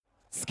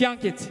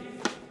Skunk it.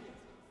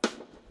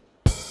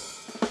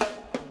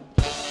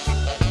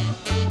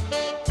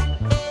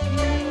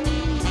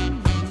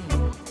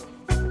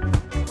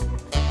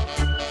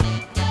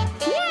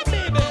 Yeah,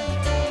 baby.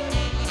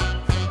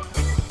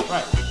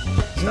 Right,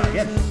 start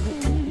again.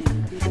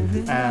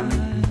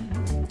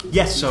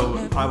 Yes,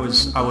 so I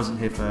wasn't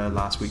here for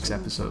last week's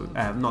episode.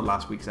 Not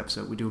last week's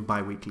episode. We do it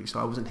bi-weekly, so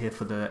I wasn't here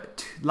for the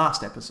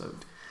last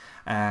episode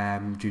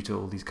due to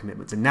all these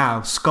commitments. And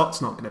now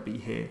Scott's not going to be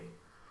here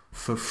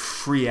for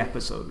 3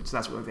 episodes.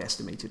 That's what we've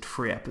estimated,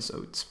 3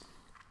 episodes.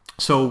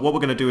 So what we're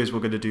going to do is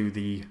we're going to do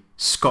the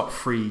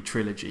Scott-free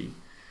trilogy,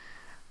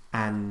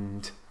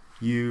 and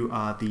you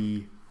are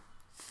the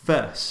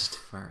first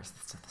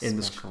in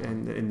this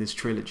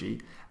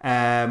trilogy.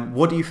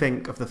 What do you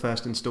think of the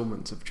first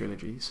installments of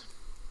trilogies?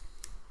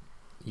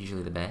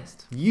 Usually the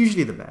best.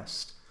 Usually the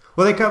best.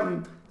 Well, they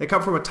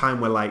come from a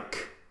time where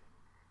like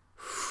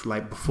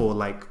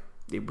before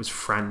it was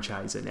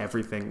franchise and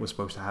everything was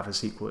supposed to have a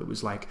sequel. It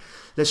was like,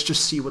 let's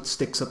just see what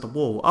sticks at the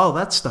wall. Oh,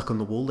 that's stuck on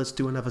the wall. Let's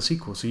do another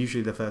sequel. So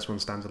usually the first one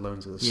stands alone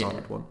as a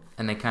solid one.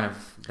 And they have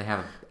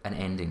an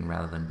ending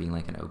rather than being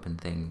like an open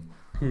thing.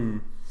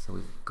 So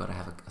we've got to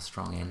have a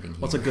strong ending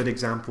here. What's a good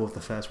example of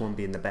the first one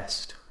being the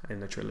best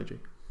in the trilogy?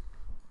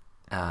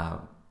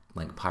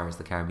 Like Pirates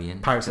of the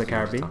Caribbean. Pirates of the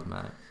Caribbean. Talking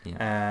about it.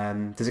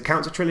 Yeah. Does it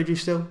count as a trilogy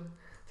still?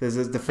 There's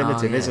a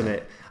definitive, isn't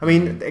it? I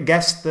mean, I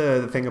guess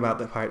the thing about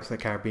the Pirates of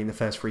the Caribbean, the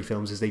first 3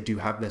 films, is they do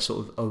have their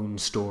sort of own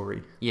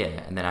story.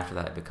 Yeah, and then after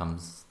that it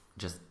becomes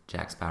just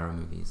Jack Sparrow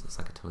movies. It's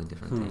like a totally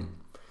different thing.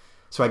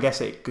 So I guess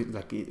it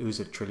was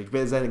a trilogy.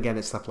 But then again,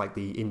 it's stuff like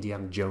the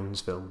Indiana Jones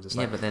films. It's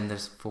but then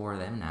there's 4 of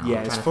them now.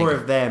 Yeah, it's 4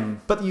 of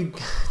them. But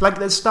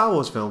there's Star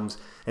Wars films.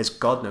 There's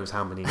God knows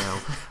how many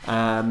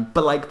now.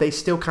 But they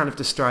still kind of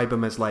describe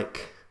them as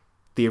like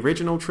the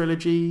original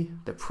trilogy,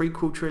 the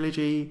prequel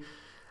trilogy,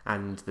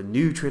 and the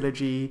new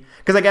trilogy.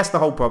 Because I guess the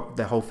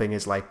whole thing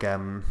is like.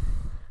 But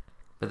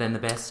then the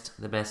best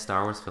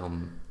Star Wars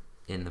film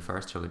in the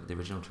first trilogy, the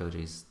original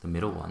trilogy, is the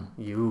middle one.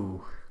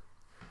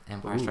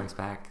 Empire Strikes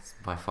Back is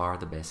by far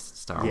the best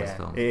Star Wars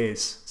film. Yeah, it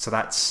is. So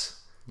that's...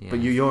 Yeah.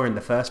 But you're in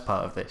the first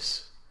part of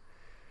this.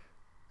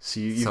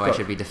 So I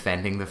should be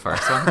defending the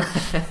first one?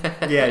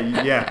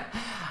 Yeah.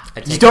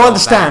 You don't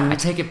understand. I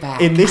take it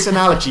back. In this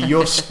analogy,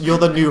 you're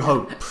the new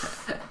hope.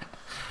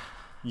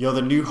 You're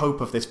the new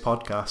hope of this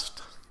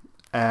podcast.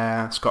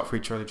 Scott-free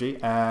trilogy.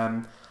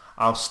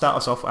 I'll start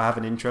us off. I have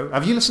an intro.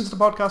 Have you listened to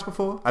the podcast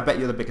before? I bet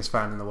you're the biggest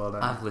fan in the world.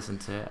 I've listened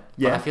to it.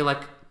 Yeah. But I feel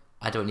like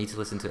I don't need to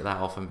listen to it that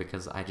often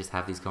because I just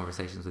have these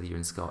conversations with you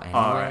and Scott anyway.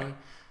 Right.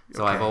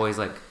 So I've always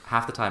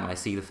half the time I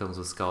see the films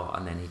with Scott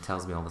and then he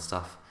tells me all the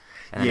stuff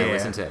and then I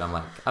listen to it and I'm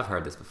like, I've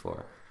heard this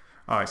before.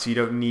 Alright, so you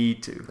don't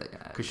need to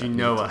because you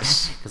know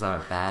us. Because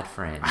I'm a bad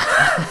friend.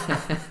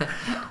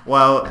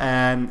 Well,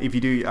 if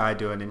you do, I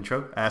do an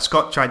intro.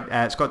 Scott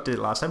did it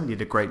last time and he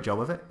did a great job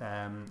of it.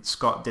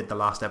 Scott did the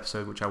last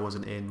episode, which I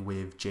wasn't in,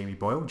 with Jamie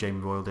Boyle.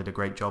 Jamie Boyle did a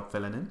great job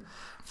filling in.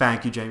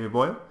 Thank you, Jamie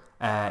Boyle.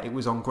 It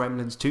was on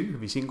Gremlins 2.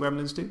 Have you seen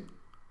Gremlins 2?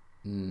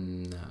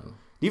 No.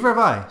 Neither have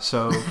I.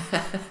 So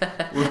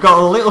we've got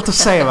a little to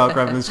say about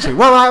Gremlins 2.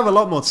 Well, I have a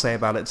lot more to say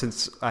about it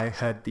since I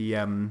heard the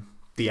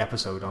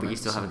episode on it. But you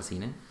still haven't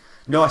seen it?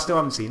 No, I still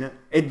haven't seen it.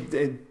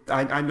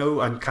 I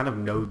kind of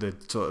know the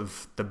sort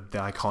of the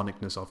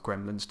iconicness of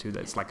Gremlins 2.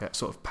 That it's like a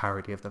sort of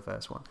parody of the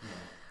first one.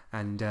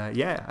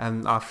 Yeah.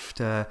 And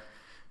after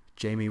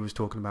Jamie was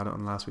talking about it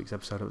on last week's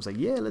episode, I was like,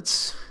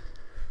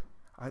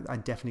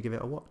 I'd definitely give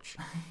it a watch.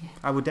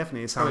 I would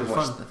definitely. It sounded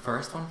fun. The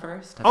first one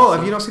first?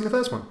 Have you not seen the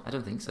first one? I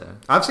don't think so.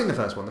 I've seen the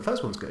first one. The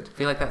first one's good. I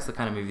feel like that's the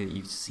kind of movie that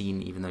you've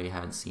seen even though you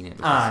haven't seen it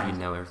because you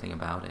know everything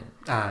about it.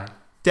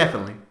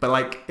 Definitely.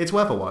 But it's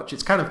worth a watch.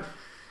 It's kind of...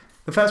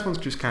 The first one's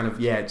just kind of...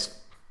 it's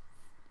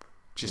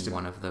just...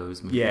 one of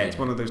those movies. Yeah, it's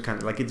one of those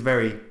kind of... it's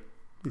very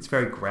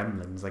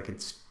Gremlins.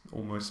 It's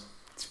almost...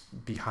 It's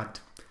behind...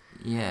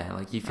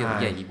 Yeah, you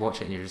feel... you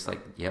watch it and you're just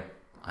like, yep,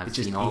 I've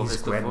seen all of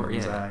this before.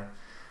 Yeah.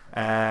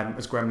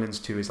 As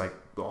Gremlins 2 is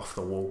off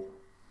the wall.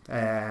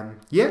 So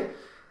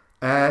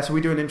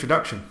we do an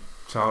introduction.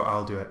 So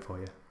I'll do it for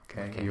you.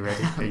 Okay. Are you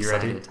ready? Are you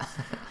ready?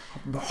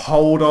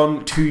 Hold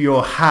on to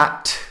your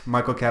hat,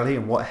 Michael Kelly,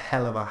 and what a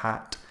hell of a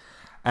hat.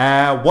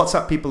 What's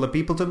up, people of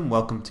Peopleton?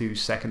 Welcome to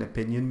Second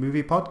Opinion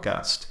Movie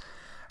Podcast.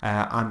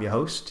 I'm your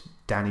host,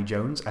 Danny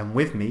Jones, and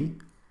with me,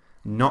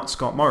 not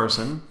Scott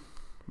Morrison,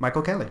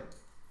 Michael Kelly.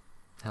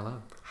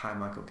 Hello. Hi,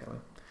 Michael Kelly.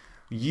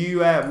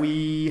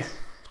 We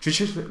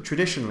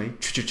traditionally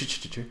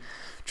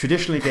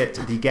get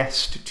the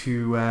guest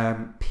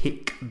to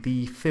pick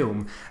the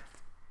film.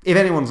 If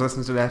anyone's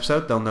listened to the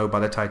episode, they'll know by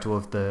the title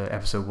of the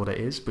episode what it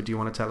is. But do you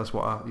want to tell us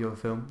what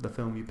the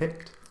film you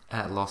picked?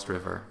 Lost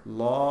River.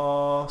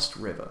 Lost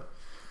River,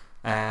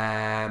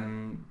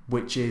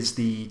 which is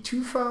the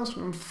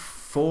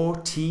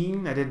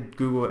 2014. I did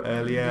Google it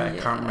earlier. I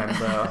can't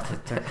remember.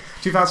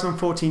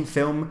 2014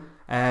 film,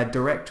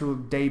 directorial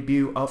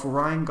debut of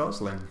Ryan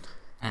Gosling.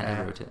 And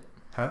he wrote it.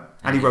 Huh?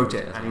 And he wrote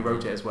it. And he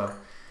wrote it as well.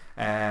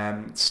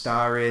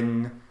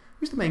 Starring...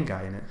 Who's the main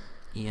guy in it?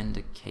 Ian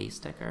de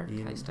Caystacker?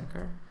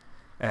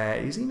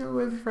 Is he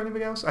noteworthy for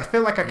anything else? I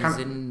feel like I can't.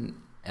 He's in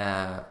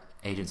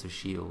Agents of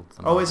S.H.I.E.L.D.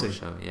 Oh, is he?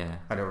 Show. Yeah.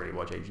 I don't really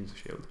watch Agents of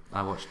S.H.I.E.L.D.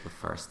 I watched the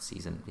first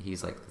season. He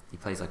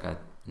plays like a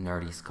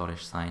nerdy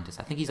Scottish scientist.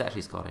 I think he's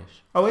actually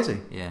Scottish. Oh, is he?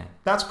 Yeah.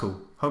 That's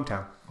cool.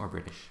 Hometown. Or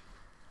British.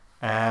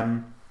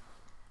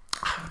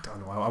 I don't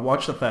know. I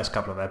watched the first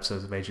couple of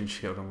episodes of Agent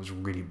S.H.I.E.L.D. and was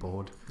really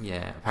bored.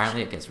 Yeah,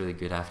 apparently it gets really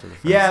good after the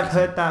first I've season.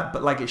 heard that,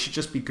 but like it should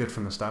just be good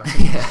from the start.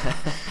 Yeah.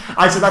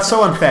 I said that's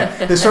so unfair.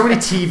 There's so many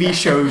TV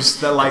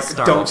shows that like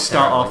don't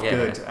start off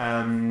good. You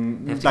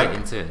have to like get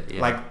into it.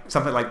 Yeah. like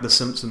something like The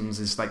Simpsons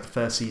is like the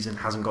first season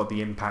hasn't got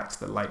the impact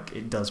that like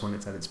it does when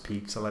it's at its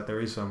peak. So like there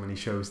is so many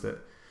shows that.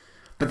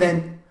 But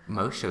then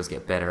most shows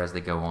get better as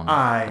they go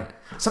on.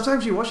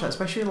 Sometimes you watch that,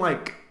 especially in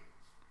like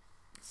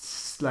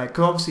cause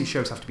obviously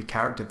shows have to be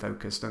character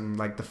focused, and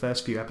like the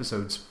first few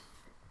episodes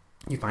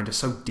you find are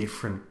so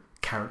different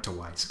character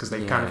wise because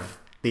they kind of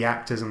the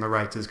actors and the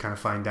writers kind of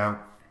find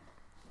out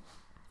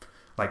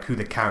like who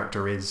the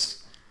character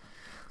is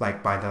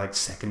like by the like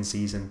second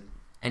season,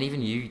 and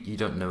even you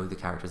don't know who the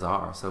characters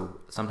are. So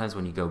sometimes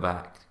when you go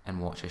back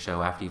and watch a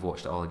show after you've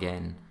watched it all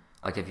again,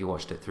 like if you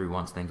watched it through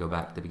once then go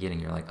back to the beginning,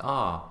 you're like,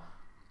 oh,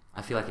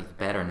 I feel like it's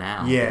better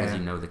now because you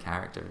know the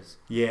characters.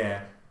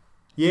 Yeah.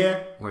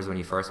 Whereas when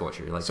you first watch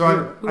it, you're like, so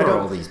who are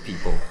all these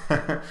people?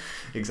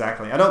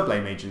 Exactly. I don't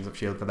blame Agents of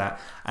S.H.I.E.L.D. for that.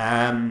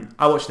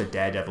 I watched the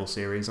Daredevil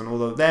series, and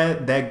although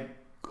they're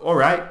all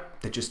right,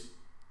 they're just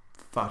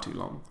far too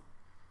long.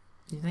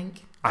 You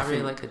think? I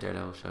really like the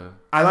Daredevil show.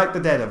 I like the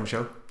Daredevil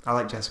show. I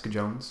like Jessica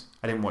Jones.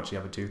 I didn't watch the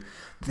other two.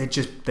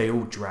 They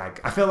all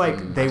drag. I feel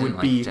like they would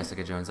be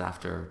Jessica Jones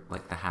after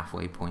like the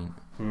halfway point.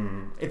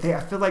 I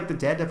feel like the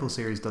Daredevil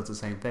series does the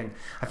same thing.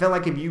 I feel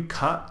like if you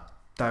cut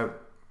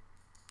out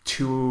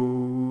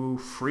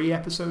 2-3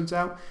 episodes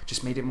out,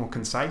 just made it more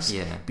concise,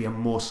 be a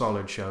more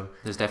solid show.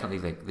 There's definitely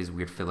like this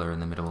weird filler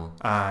in the middle,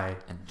 and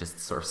just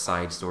sort of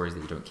side stories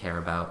that you don't care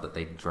about that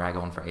they drag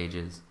on for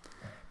ages.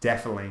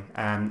 Definitely.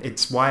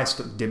 It's why I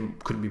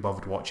couldn't be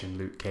bothered watching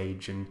Luke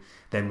Cage, and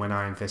then when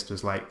Iron Fist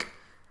was like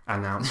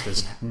announced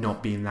as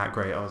not being that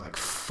great, I was like,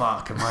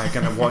 fuck, am I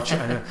going to watch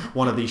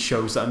one of these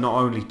shows that are not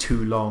only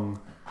too long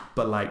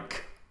but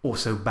like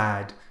also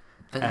bad?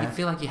 But you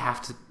feel like you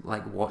have to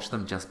like watch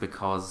them just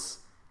because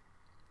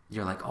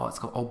you're like, oh, it's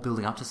all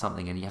building up to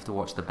something, and you have to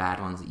watch the bad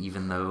ones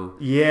even though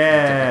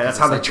that's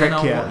how they trick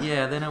you.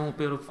 Then I won't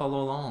be able to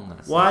follow along.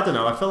 Well, I don't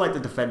know, I feel like the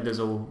Defenders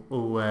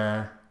will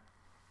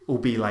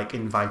be like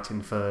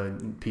inviting for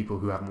people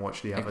who haven't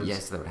watched the others.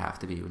 Yes, that would have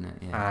to be,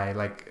 wouldn't it?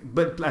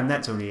 And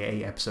that's only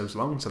 8 episodes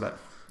long, so that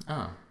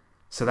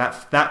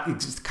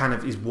is kind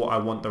of is what I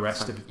want the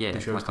rest of the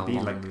shows to be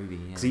like.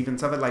 Because even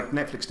something like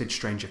Netflix did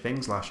Stranger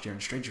Things last year,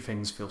 and Stranger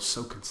Things feels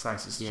so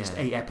concise. It's just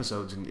 8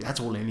 episodes, and that's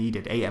all they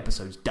needed. 8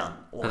 episodes done.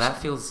 Awesome.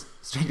 But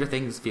Stranger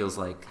Things feels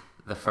like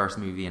the first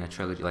movie in a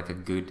trilogy, like a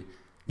good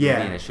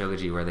movie in a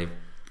trilogy where they've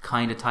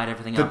kind of tied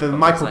everything up. The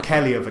Michael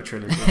Kelly of a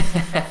trilogy,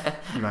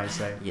 you might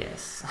say.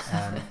 Yes.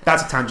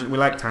 That's a tangent. We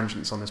like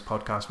tangents on this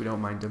podcast. We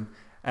don't mind them.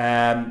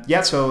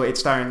 So it's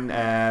starring,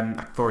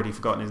 I've already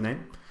forgotten his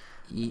name.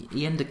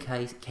 Ian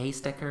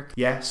Caystecker.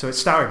 Yeah, so it's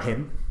starring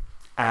him.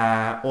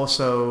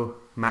 Also,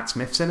 Matt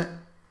Smith's in it.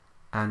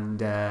 And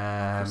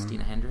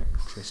Christina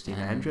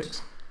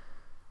Hendricks.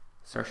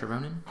 Saoirse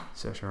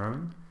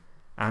Ronan.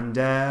 And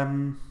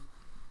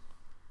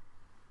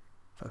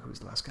fuck, who was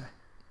the last guy?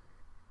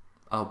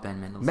 Oh,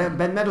 Ben Mendelsohn.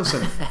 Ben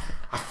Mendelsohn.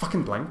 I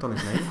fucking blanked on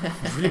his name.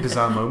 It was a really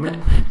bizarre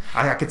moment.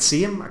 I could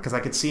see him because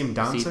I could see him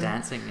dancing.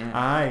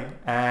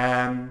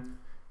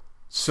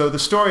 So the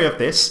story of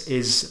this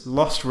is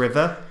Lost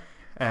River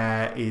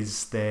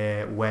is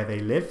where they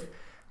live.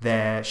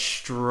 They're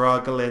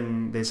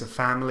struggling. There's a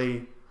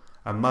family,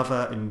 a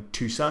mother and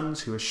 2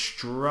 sons who are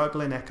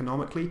struggling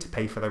economically to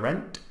pay for the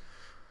rent.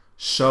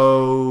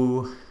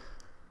 So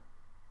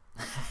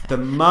the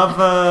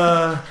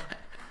mother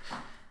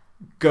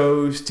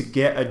goes to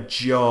get a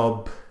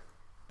job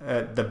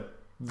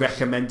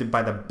recommended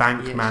by the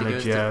bank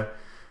manager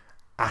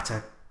at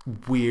a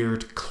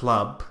weird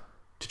club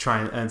to try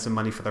and earn some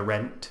money for the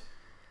rent,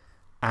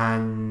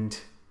 and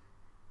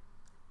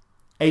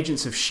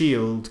Agents of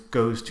S.H.I.E.L.D.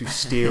 goes to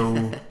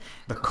steal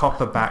the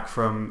copper back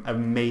from a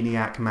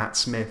maniac Matt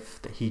Smith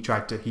that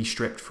he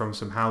stripped from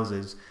some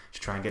houses to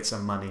try and get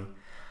some money.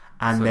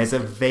 And so there's a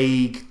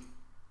vague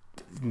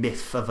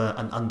myth of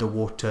an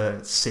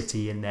underwater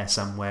city in there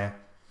somewhere.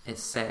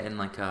 It's set in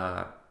like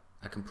a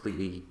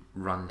completely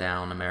run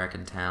down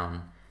American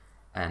town,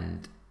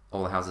 and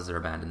all the houses are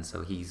abandoned,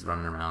 so he's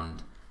running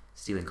around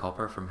stealing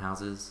copper from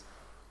houses,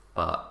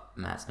 but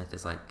Matt Smith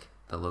is like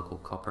the local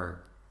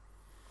copper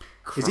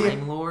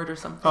crime lord or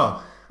something.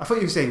 Oh, I thought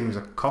you were saying he was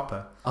a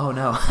copper. Oh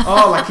no.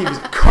 Oh, like he was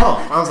a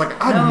cop. I was like,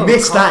 I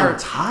missed that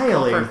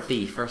entirely. Copper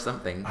thief or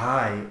something.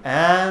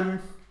 Aye.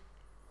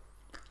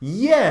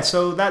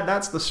 So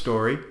that's the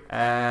story.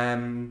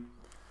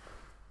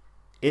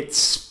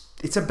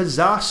 It's a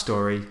bizarre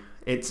story.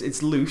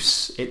 It's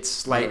loose.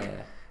 It's like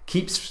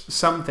keeps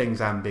some things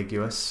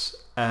ambiguous.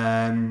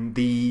 There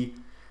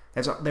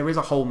is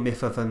a whole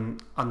myth of an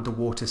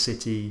underwater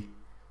city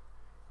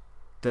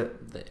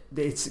that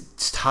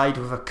it's tied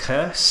with a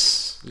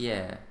curse.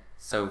 Yeah.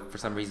 So for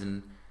some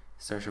reason,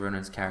 Saoirse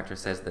Ronan's character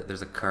says that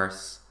there's a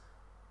curse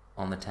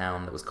on the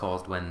town that was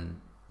caused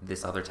when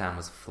this other town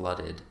was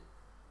flooded.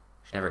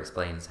 She never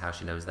explains how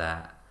she knows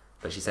that,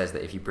 but she says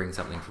that if you bring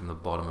something from the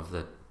bottom of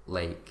the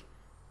lake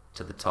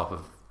to the top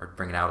of, or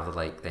bring it out of the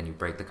lake, then you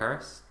break the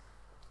curse.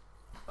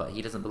 But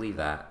he doesn't believe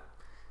that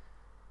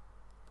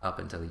up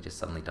until he just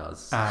suddenly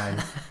does.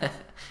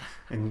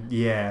 And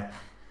yeah,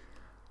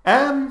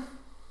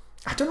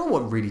 I don't know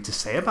what really to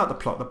say about the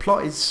plot. The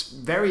plot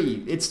is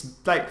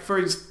it's like for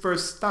a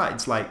start,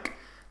 it's like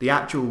the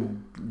actual,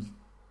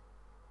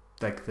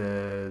 like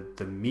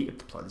the meat of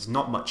the plot. There's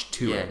not much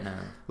to it. No.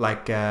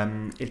 Like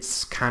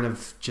it's kind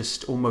of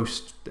just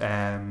almost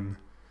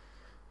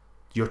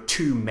your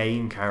two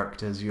main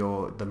characters,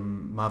 the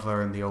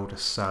mother and the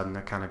oldest son,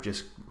 are kind of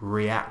just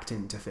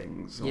reacting to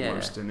things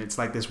almost, and it's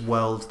like this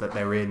world that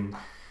they're in.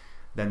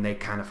 Then they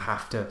kind of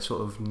have to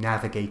sort of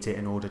navigate it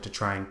in order to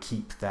try and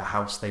keep their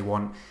house they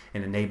want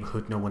in a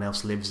neighborhood no one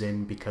else lives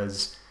in,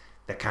 because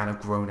they're kind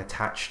of grown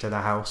attached to the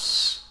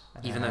house.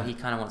 Even though he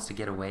kind of wants to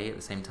get away at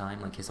the same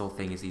time. Like his whole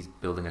thing is he's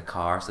building a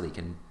car so that he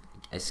can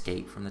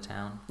escape from the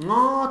town.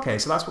 Oh, okay,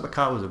 so that's what the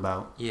car was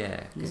about.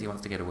 Yeah, because he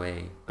wants to get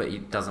away, but he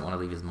doesn't want to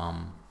leave his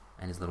mum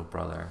and his little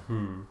brother.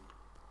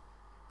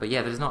 But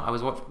yeah, there's not.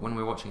 When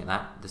we were watching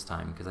it this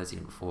time, because I'd seen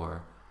it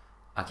before,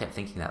 I kept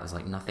thinking that was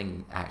like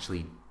nothing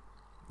actually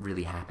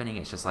really happening.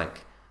 It's just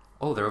like,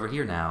 oh, they're over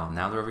here now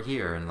they're over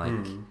here, and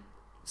like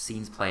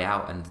scenes play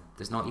out, and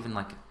there's not even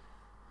like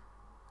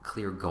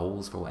clear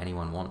goals for what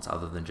anyone wants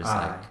other than just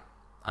like,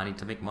 I need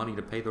to make money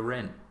to pay the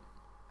rent,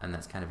 and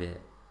that's kind of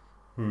it.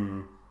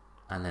 And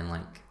then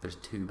like there's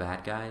two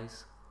bad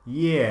guys.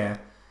 Yeah,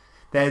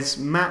 there's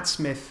Matt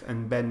Smith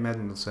and Ben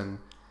Mendelsohn.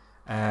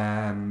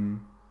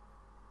 Ben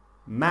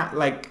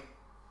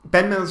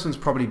Mendelsohn's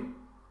probably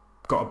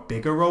got a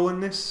bigger role in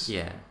this.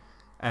 Yeah.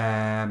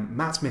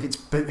 Matt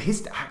Smith, but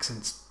his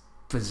accent's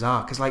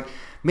bizarre, because like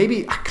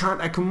maybe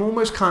I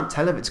almost can't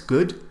tell if it's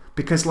good,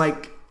 because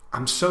like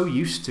I'm so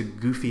used to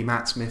goofy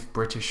Matt Smith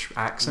British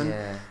accent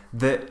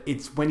that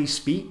it's when he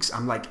speaks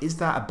I'm like, is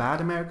that a bad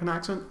American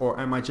accent, or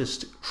am I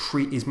just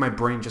is my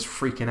brain just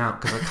freaking out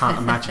because I can't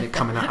imagine it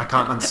coming out? I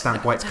can't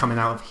understand why it's coming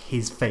out of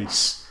his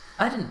face.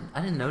 I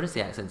didn't notice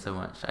the accent so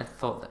much. I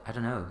thought I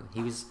don't know.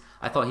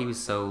 I thought he was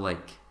so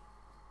like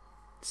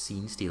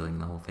scene stealing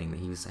the whole thing, that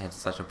he had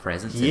such a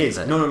presence. He is.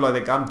 No,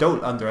 like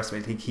don't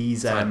underestimate.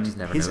 He's his acting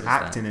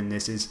that. In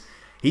this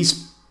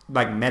he's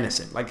like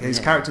menacing. Like his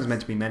character's meant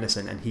to be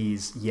menacing, and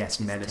he's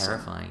menacing.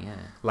 Terrifying. Yeah.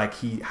 Like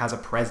he has a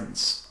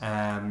presence.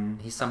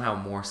 He's somehow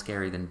more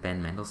scary than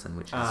Ben Mendelsohn,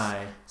 which is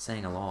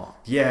saying a lot.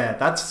 Yeah,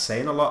 that's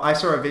saying a lot. I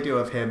saw a video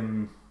of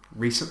him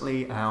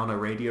recently on a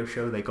radio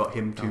show. They got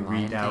him to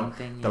read out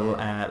the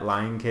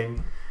Lion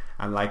King,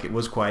 and like it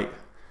was quite.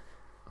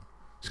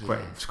 It's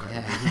quite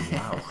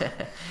wow.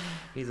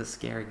 He's a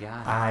scary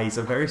guy. He's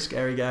a very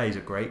scary guy. He's a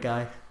great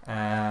guy.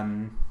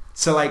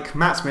 So like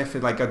Matt Smith,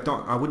 like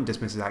I wouldn't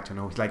dismiss his acting.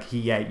 Like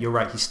you're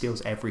right. He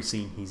steals every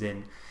scene he's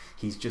in.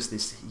 He's just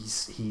this.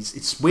 He's.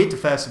 It's weird to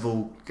first of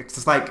all.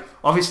 It's like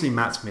obviously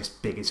Matt Smith's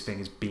biggest thing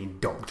is being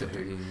Doctor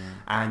Who,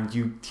 and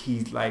he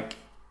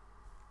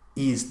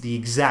is the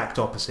exact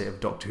opposite of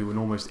Doctor Who in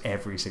almost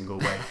every single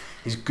way.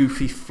 His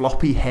goofy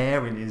floppy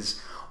hair and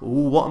his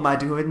what am I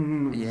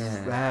doing?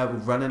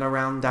 Running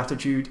around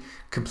attitude,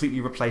 completely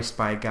replaced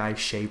by a guy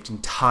shaved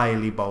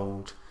entirely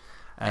bald.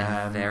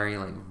 And very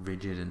like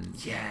rigid, and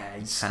he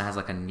kind of has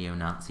like a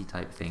neo-Nazi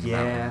type thing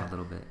about him a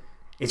little bit.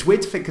 It's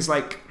weird to think, because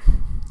like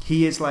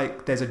he is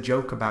like, there's a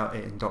joke about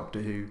it in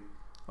Doctor Who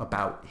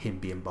about him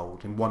being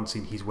bald. In one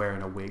scene he's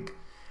wearing a wig,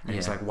 and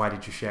he's like, why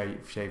did you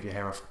shave your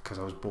hair off? Because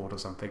I was bored or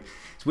something.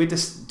 It's weird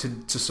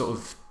to sort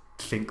of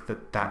think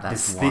that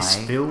this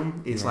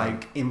film is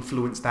like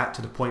influenced that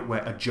to the point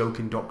where a joke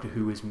in Doctor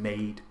Who is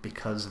made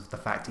because of the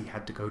fact he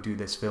had to go do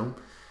this film.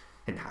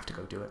 He didn't have to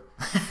go do it.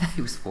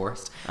 He was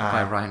forced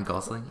by Ryan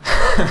Gosling.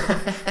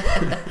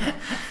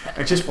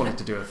 I just wanted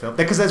to do a film,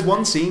 because there's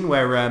one scene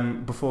where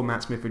before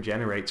Matt Smith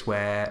regenerates,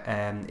 where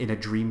in a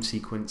dream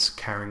sequence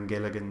Karen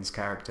Gilligan's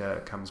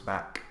character comes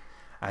back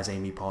as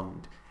Amy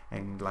Pond,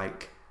 and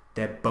like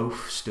they're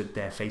both stood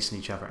there facing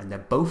each other, and they're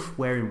both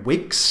wearing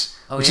wigs,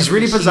 which is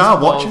really bizarre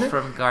watching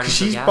it.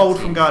 She's bold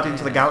from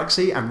Guardians of the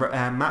Galaxy, and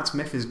Matt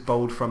Smith is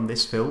bold from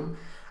this film,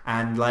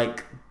 and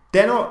like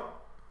they're not.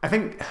 I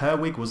think her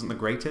wig wasn't the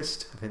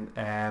greatest. I think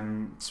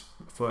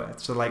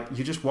so like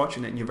you're just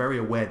watching it and you're very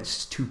aware this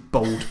is two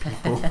bold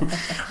people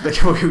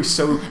who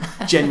so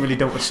generally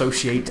don't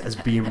associate as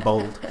being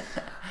bold.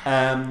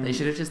 They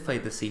should have just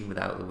played the scene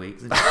without the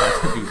wigs and just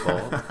had to be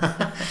bold.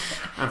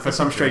 And for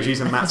some strange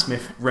reason, Matt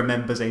Smith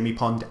remembers Amy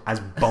Pond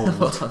as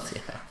bold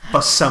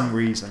for some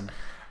reason.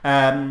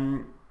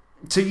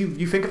 So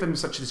you think of him as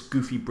such this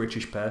goofy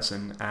British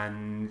person,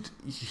 and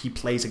he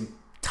plays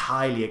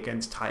entirely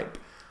against type.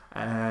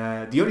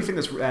 The only thing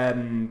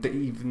that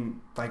even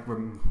like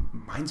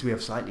reminds me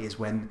of slightly is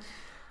when,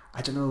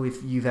 I don't know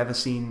if you've ever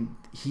seen,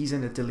 he's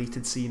in a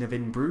deleted scene of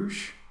In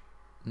Bruges.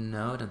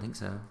 No, I don't think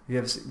so. You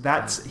ever see,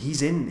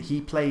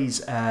 he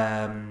plays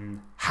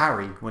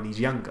Harry when he's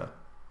younger.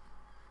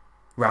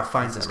 Ralph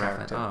Fiennes'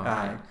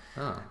 character.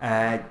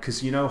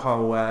 Because you know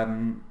how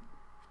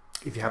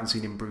if you haven't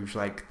seen In Bruges,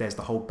 like there's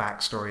the whole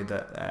backstory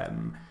that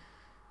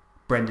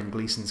Brendan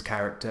Gleeson's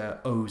character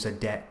owes a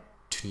debt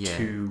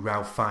to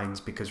Ralph Fiennes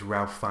because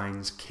Ralph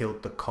Fiennes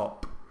killed the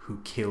cop who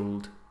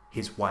killed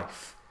his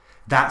wife.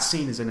 That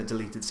scene is in a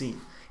deleted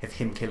scene of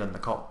him killing the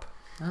cop.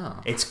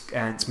 Oh.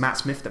 It's Matt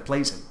Smith that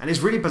plays him, and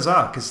it's really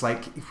bizarre because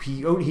like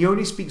he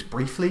only speaks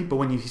briefly, but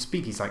when you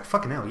speak, he's like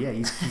fucking hell, yeah,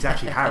 he's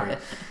actually Harry,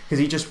 because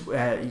he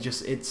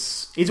just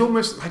it's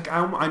almost like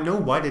I know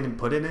why they didn't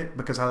put in it,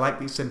 because I like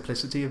the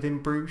simplicity of In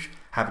Bruges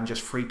having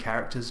just 3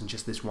 characters and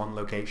just this one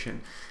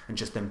location and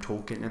just them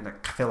talking, and I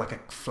feel like a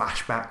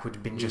flashback would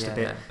have been just a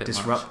bit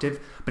disruptive,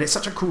 but it's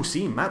such a cool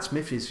scene. Matt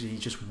Smith he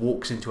just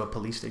walks into a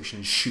police station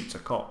and shoots a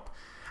cop.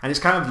 And it's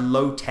kind of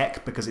low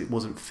tech because it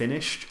wasn't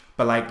finished.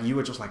 But like you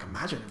were just like,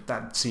 imagine if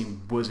that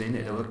scene was in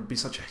it, it would be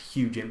such a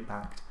huge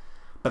impact.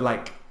 But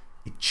like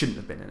it shouldn't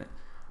have been in it.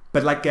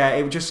 But like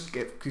it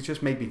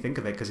just made me think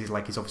of it because he's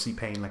obviously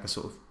playing like a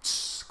sort of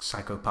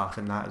psychopath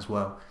in that as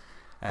well.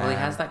 Well, he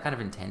has that kind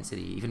of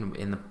intensity, even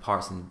in the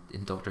parts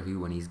in Doctor Who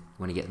when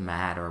he gets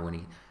mad or when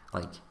he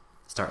like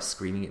starts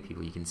screaming at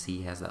people. You can see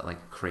he has that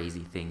like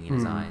crazy thing in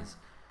his eyes.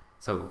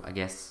 So I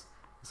guess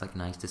it's like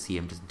nice to see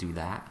him just do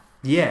that.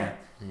 Yeah.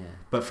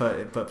 But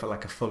for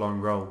like a full on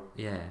role.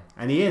 Yeah.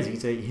 And he is.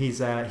 He's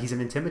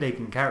an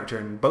intimidating character,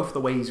 and both the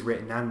way he's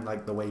written and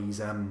like the way he's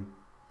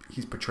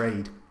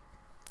portrayed.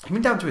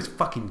 Even down to his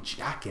fucking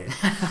jacket.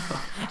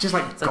 Just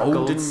like it's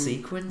golden gold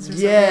sequins or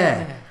something.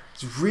 Yeah.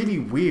 It's really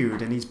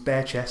weird, and he's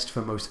bare chest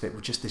for most of it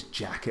with just this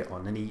jacket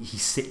on, and he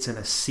sits in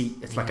a seat.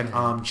 It's like an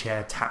armchair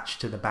attached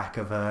to the back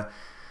of a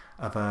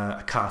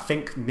car.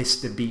 Think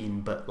Mr.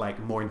 Bean, but like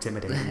more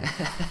intimidating.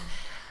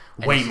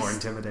 Way more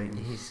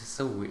intimidating. He's just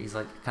so weird. He's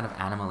like kind of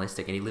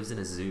animalistic, and he lives in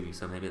a zoo,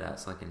 so maybe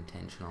that's like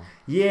intentional.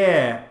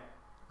 Yeah.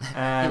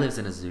 He lives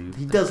in a zoo.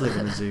 He does live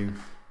in a zoo,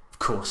 of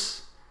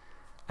course.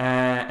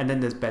 And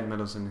then there's Ben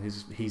Mendelsohn,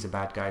 he's a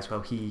bad guy as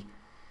well. He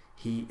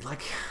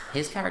like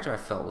his character I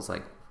felt was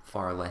like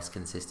far less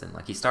consistent.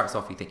 Like he starts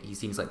off, you think he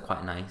seems like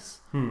quite nice,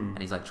 and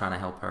he's like trying to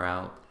help her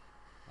out,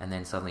 and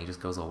then suddenly he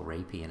just goes all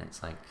rapey, and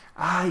it's like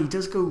he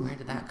does go. Where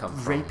did that come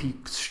from?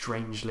 Rapey,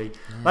 strangely,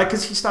 like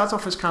because he starts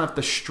off as kind of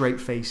the straight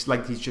face,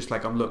 like he's just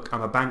like I'm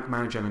a bank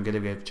manager and I'm going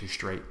to give it to you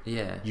straight.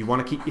 Yeah. You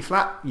want to keep your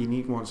flat? If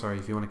you want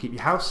to keep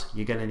your house,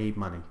 you're going to need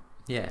money.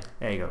 Yeah.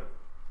 There you go.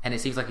 And it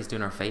seems like he's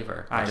doing her a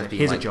favour. Just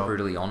being like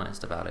brutally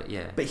honest about it.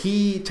 Yeah. But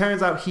he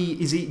turns out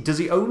does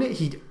he own it?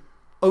 He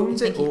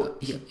owns it, or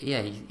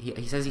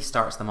he says he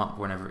starts them up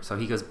whenever. So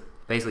he goes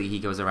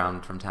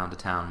around from town to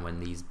town when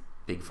these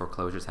big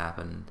foreclosures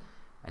happen,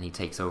 and he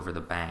takes over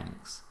the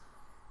banks,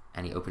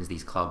 and he opens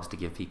these clubs to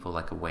give people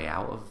like a way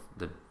out of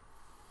the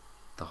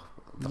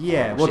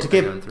to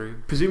give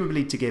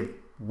presumably to give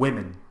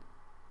women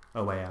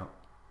a way out.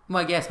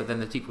 Well, I guess, but then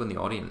the people in the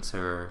audience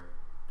are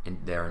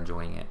they're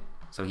enjoying it,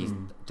 so he's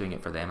doing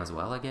it for them as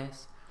well, I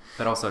guess.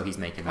 But also he's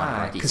making money.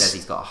 Like he says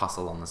he's got a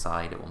hustle on the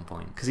side at one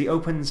point. Because he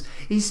opens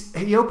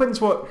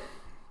what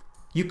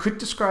you could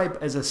describe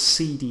as a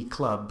seedy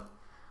club,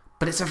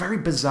 but it's a very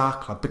bizarre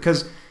club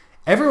because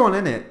everyone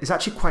in it is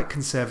actually quite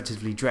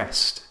conservatively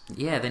dressed.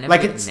 Yeah, they never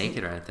get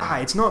naked or anything.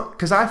 It's not,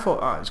 because I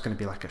thought it was going to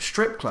be like a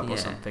strip club or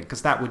something,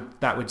 because that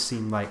would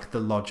seem like the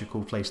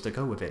logical place to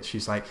go with it.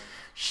 She's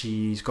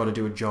got to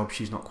do a job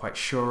she's not quite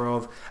sure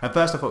of. At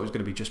first I thought it was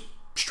going to be just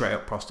straight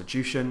up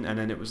prostitution, and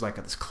then it was like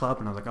at this club,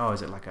 and I was like, oh,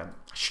 is it like a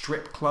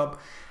strip club?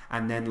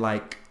 And then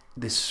like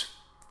this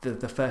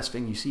the first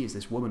thing you see is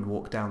this woman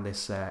walk down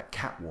this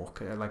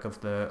catwalk like of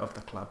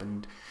the club,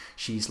 and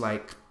she's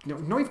like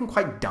not even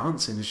quite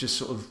dancing, it's just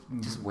sort of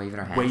just waving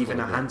her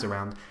hands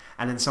around,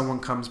 and then someone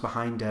comes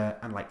behind her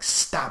and like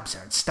stabs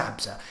her. It's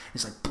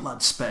like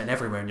blood spurting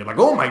everywhere, and you're like,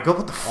 oh my god,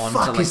 what the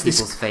fuck is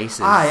this? People's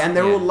faces. And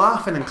they're all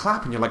laughing and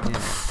clapping. You're like, what the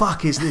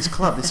fuck is this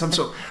club? There's some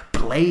sort of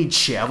Blade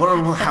shit. I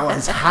don't know how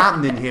it's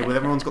happening here, where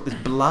everyone's got this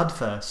blood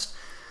first.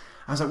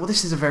 I was like, well,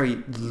 this is a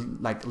very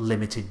like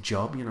limited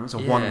job, it's a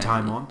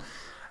one-time on.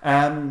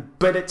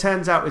 But it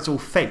turns out it's all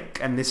fake,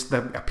 and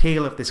the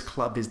appeal of this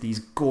club is these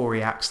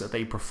gory acts that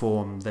they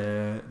perform.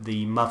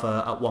 The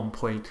mother at one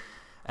point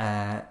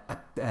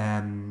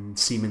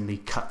seemingly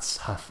cuts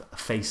her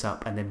face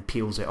up and then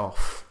peels it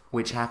off,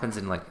 which happens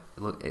in like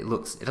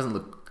it doesn't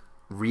look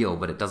real,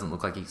 but it doesn't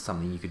look like it's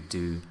something you could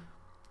do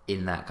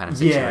in that kind of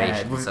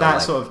situation. With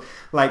that sort of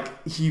like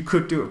you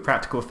could do it with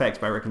practical effects,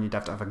 but I reckon you'd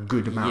have to have a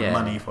good amount of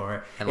money for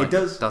it. And like,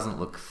 it doesn't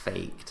look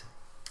faked.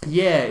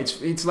 Yeah,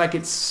 it's like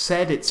it's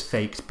said it's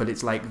faked, but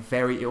it's like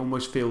it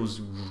almost feels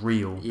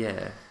real.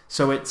 Yeah.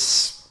 So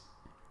that's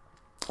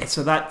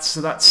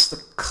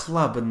the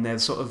club, and they're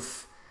sort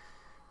of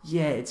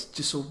it's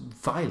just all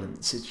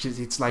violence.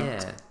 It's like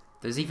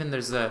There's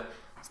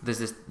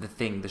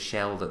the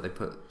shell that they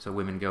put so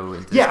women go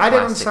into. I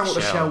don't understand what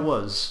the shell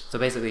was. So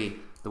basically,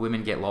 the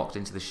women get locked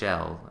into the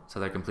shell, so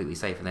they're completely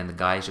safe, and then the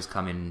guys just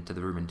come into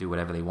the room and do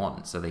whatever they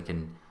want, so they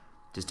can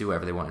just do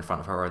whatever they want in front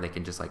of her, or they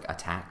can just like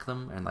attack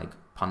them and like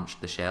punch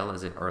the shell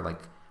as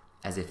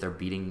if they're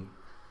beating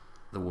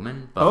the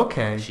woman,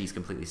 but she's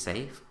completely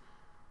safe.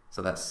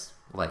 So that's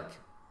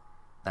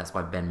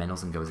why Ben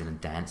Mendelsohn goes in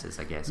and dances,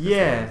 I guess.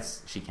 Yeah,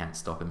 she can't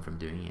stop him from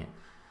doing it.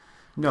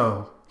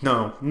 No,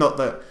 not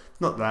that.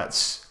 Not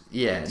that's.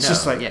 Yeah, it's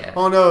just like,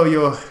 oh no,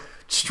 you're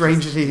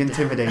strangely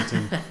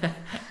intimidating.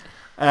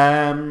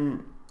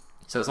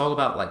 So it's all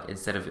about, like,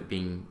 instead of it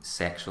being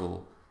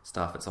sexual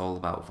stuff, it's all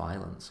about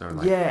violence, or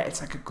like,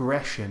 it's like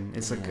aggression.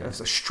 It's like it's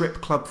a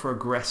strip club for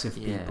aggressive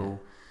people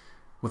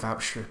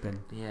without stripping.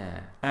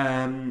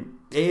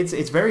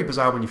 It's very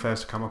bizarre when you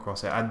first come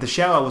across it. The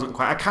shell, I wasn't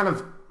quite. I kind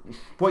of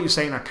what you're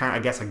saying. I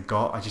guess I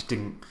got. I just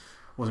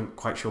wasn't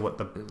quite sure what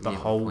the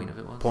whole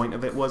point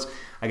of it was.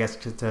 I guess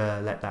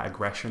to let that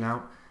aggression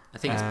out. I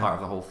think it's part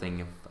of the whole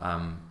thing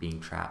of being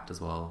trapped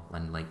as well,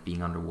 and like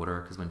being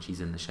underwater, because when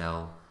she's in the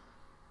shell,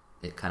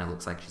 it kind of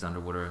looks like she's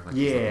underwater, like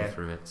she's looking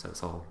through it. So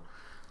it's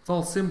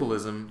all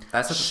symbolism.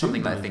 That's just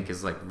something that I think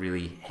is like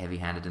really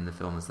heavy-handed in the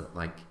film, is that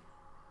like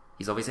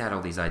he's obviously had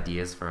all these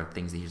ideas for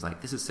things that he's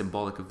like, this is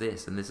symbolic of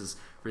this, and this is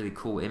really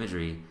cool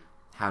imagery.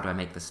 How do I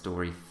make the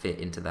story fit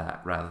into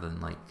that, rather than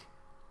like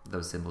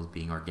those symbols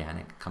being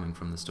organic, coming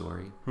from the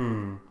story?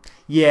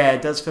 Yeah,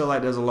 it does feel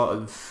like there's a lot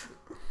of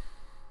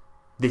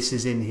this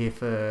is in here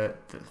for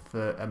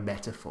a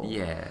metaphor.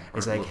 Yeah,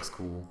 it's it like, looks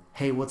cool.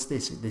 Hey, what's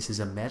this? This is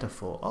a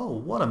metaphor. Oh,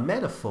 what a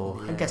metaphor!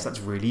 Yeah. I guess that's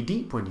really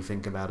deep when you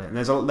think about it. And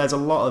there's a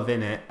lot of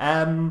in it,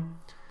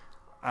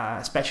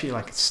 especially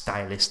like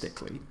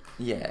stylistically.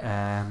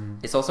 Yeah,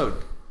 it's also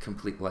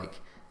complete.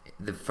 Like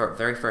the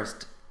very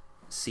first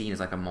scene is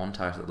like a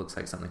montage that looks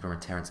like something from a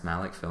Terrence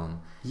Malick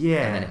film.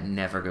 Yeah, and then it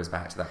never goes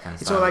back to that kind of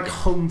stuff. It's all all like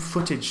home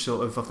footage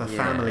sort of the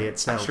family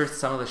itself. I'm sure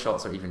some of the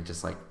shots are even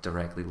just like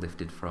directly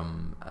lifted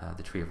from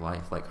The Tree of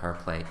Life, like her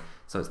play.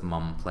 So it's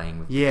mum playing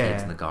with the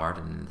kids in the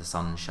garden, and the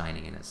sun's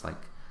shining, and it's like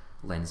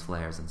lens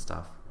flares and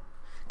stuff.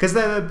 Because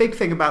the big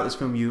thing about this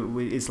film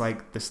is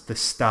like the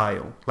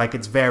style. Like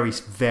it's very,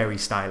 very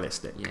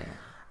stylistic.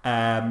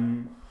 Yeah.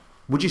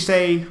 Would you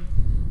say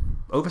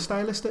over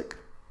stylistic?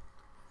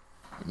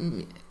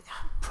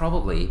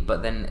 Probably,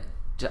 but then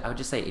I would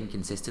just say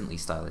inconsistently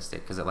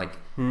stylistic, because it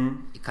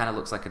kind of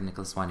looks like a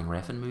Nicholas Winding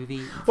Refn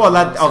movie.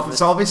 Well,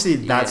 so obviously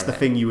that's the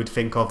thing you would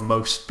think of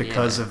most,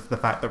 because of the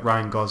fact that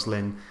Ryan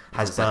Gosling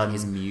has done like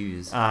his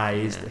muse.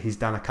 He's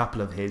done a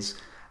couple of his.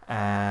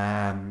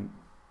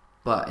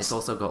 But it's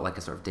also got like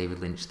a sort of David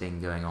Lynch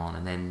thing going on,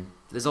 and then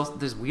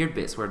there's weird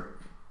bits where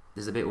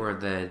there's a bit where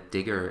the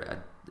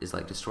digger is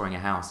like destroying a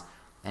house,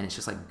 and it's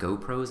just like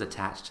GoPros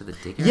attached to the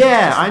digger.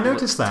 Yeah, I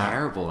noticed that.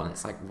 Terrible, and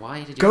it's like,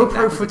 why did you?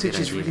 GoPro footage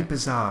is really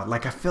bizarre.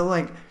 Like, I feel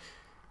like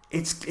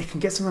it can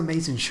get some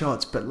amazing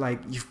shots, but like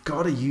you've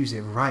got to use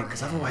it right,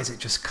 because otherwise it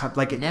just cut.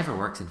 Like it never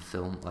works in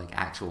film, like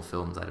actual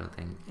films. I don't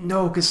think.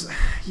 No, because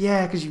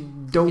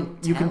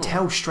you can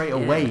tell straight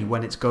away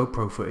when it's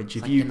GoPro footage.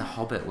 It's if like in The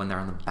Hobbit when they're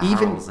on the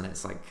barrels, and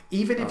it's like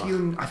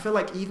I feel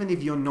like even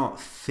if you're not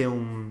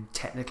film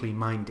technically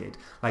minded,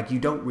 like you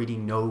don't really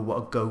know what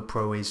a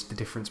GoPro is, the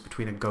difference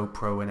between a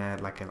GoPro and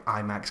like an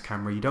IMAX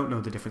camera. You don't know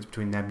the difference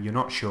between them. You're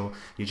not sure.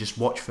 You just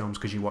watch films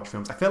because you watch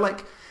films. I feel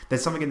like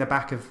there's something in the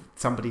back of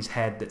somebody's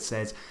head that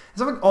says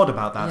there's something odd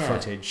about that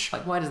footage.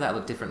 Like, why does that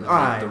look different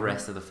than the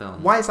rest of the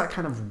film? Why is that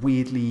kind of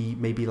weirdly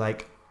maybe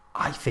like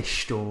eye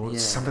fished or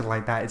something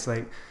like that? It's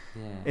like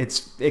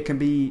it can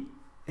be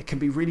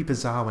really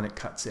bizarre when it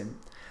cuts in.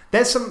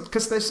 There's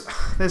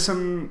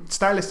some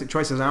stylistic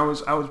choices. And I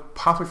was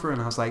halfway through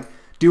and I was like,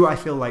 do I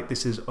feel like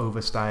this is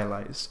over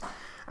stylized?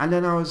 And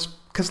then I was,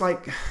 because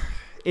like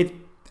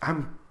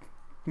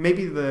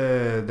maybe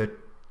the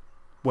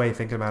way of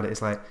thinking about it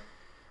is like,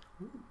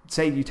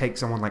 say you take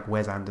someone like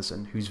Wes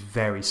Anderson, who's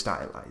very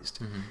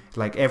stylized. Mm-hmm.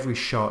 Like every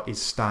shot is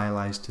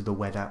stylized to the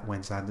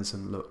Wes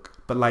Anderson look.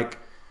 But like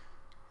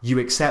you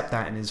accept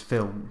that in his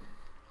film,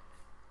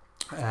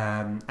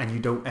 and you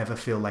don't ever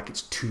feel like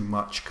it's too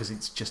much because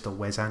it's just a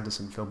Wes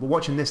Anderson film. But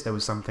watching this, there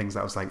was some things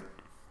that I was like,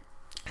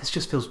 this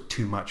just feels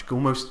too much,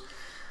 almost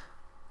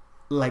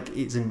like it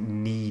isn't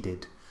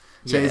needed.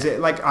 So is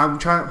it like, I'm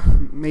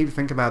trying maybe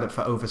think about it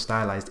for over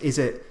stylized. Is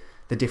it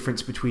the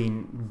difference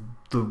between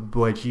the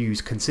word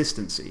used,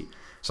 consistency?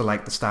 So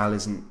like the style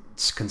isn't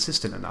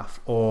consistent enough,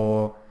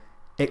 or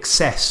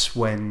excess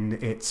when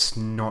it's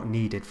not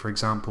needed. For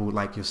example,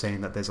 like you're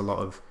saying that there's a lot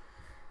of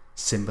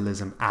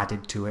symbolism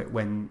added to it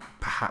when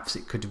perhaps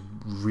it could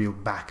reel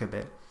back a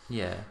bit.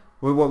 Yeah.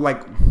 Well,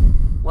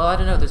 I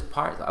don't know. There's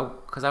parts,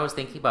 because I was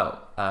thinking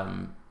about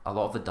a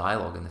lot of the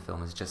dialogue in the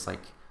film is just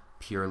like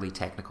purely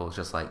technical. It's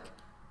just like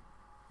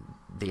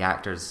the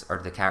actors or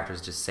the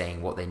characters just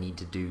saying what they need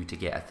to do to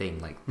get a thing.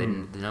 Like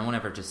no one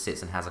ever just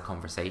sits and has a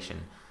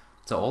conversation.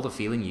 So all the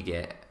feeling you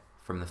get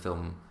from the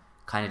film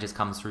kind of just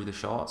comes through the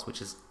shots,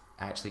 which is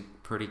actually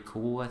pretty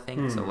cool, I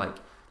think. So like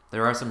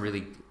there are some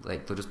really,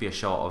 like, there'll just be a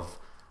shot of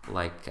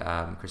like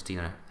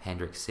Christina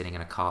Hendricks sitting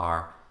in a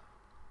car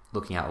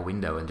looking out a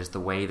window, and just the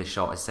way the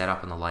shot is set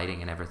up and the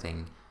lighting and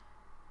everything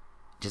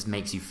just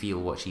makes you feel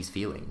what she's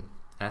feeling.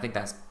 And I think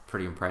that's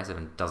pretty impressive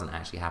and doesn't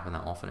actually happen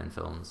that often in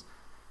films.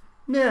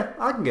 Yeah,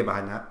 I can get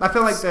behind that. I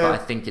feel like But I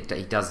think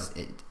he does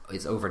it.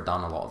 It's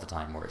overdone a lot of the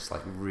time, where it's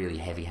like really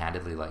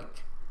heavy-handedly,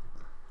 like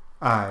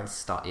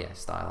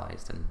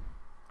stylized and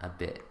a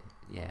bit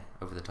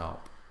over the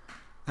top.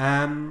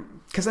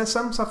 Because there's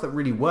some stuff that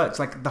really works,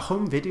 like the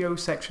home video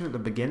section at the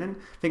beginning.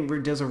 I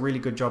think does a really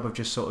good job of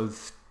just sort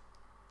of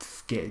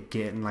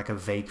getting like a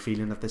vague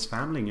feeling of this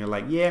family, and you're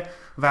like, yeah,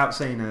 without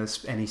saying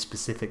any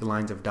specific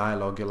lines of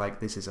dialogue, you're like,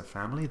 this is a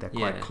family. They're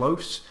quite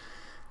close.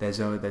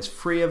 There's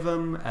three of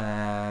them.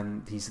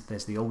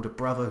 There's the older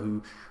brother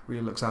who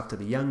really looks after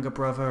the younger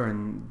brother,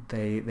 and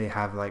they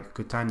have like a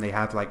good time. They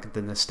have like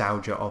the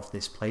nostalgia of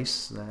this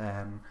place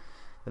that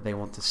they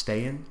want to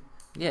stay in.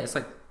 Yeah, it's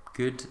like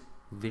good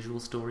visual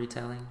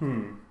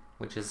storytelling,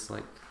 which is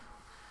like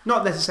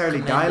not necessarily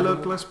commendable.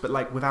 dialogueless, but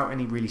like without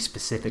any really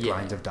specific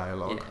lines of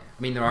dialogue. Yeah.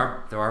 I mean, there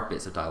are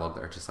bits of dialogue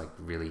that are just like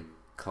really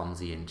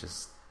clumsy, and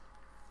just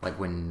like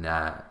when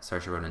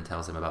Saoirse Ronan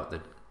tells him about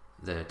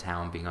the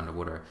town being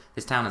underwater.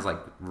 This town is like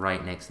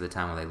right next to the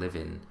town where they live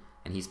in,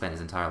 and he spent his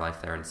entire life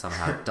there and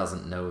somehow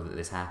doesn't know that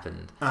this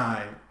happened.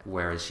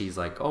 Whereas she's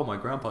like, oh, my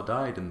grandpa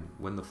died and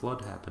when the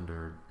flood happened,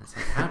 or it's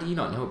like, how do you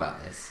not know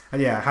about this?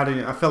 Yeah, how do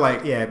you? I feel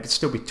like it'd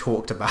still be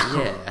talked about.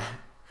 Yeah,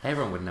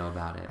 everyone would know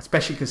about it,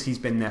 especially because he's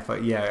been there for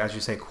as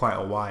you say, quite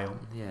a while.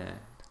 Yeah.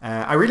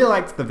 I really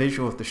liked the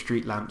visual of the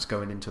street lamps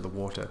going into the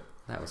water.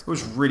 That was cool.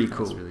 It was really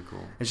cool. That was really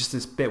cool. It's just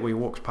this bit where he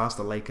walks past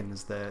the lake and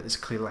there's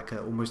clearly like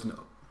almost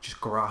just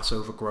grass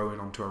overgrowing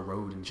onto a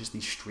road, and just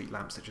these street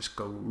lamps that just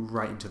go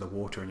right into the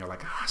water, and you're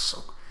like,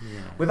 so.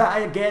 Yeah.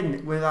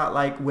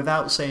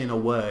 Without saying a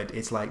word,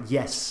 it's like,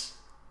 yes,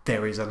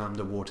 there is an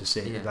underwater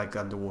city,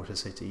 underwater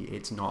city.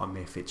 It's not a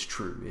myth. It's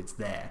true. It's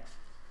there.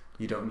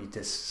 You don't need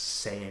to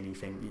say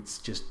anything. It's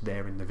just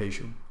there in the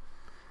visual.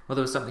 Well,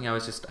 there was something I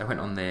went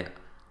on the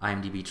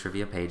IMDb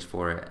trivia page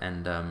for it,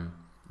 and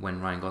when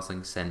Ryan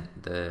Gosling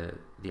sent the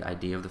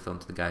idea of the film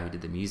to the guy who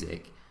did the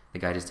music, the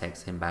guy just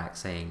texted him back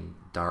saying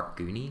Dark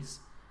Goonies,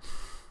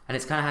 and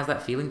it's kind of has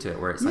that feeling to it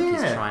where it's like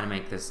he's trying to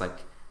make this like,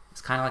 it's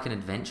kind of like an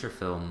adventure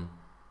film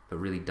but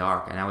really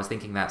dark. And I was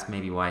thinking that's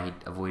maybe why he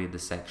avoided the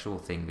sexual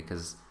thing,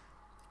 because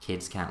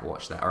kids can't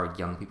watch that, or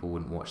young people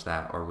wouldn't watch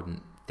that or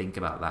wouldn't think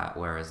about that,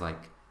 whereas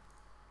like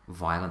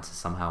violence is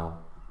somehow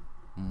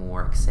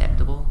more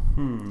acceptable,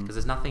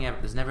 because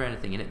there's never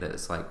anything in it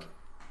that's like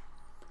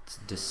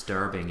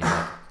disturbing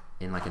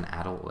in like an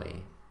adult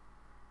way,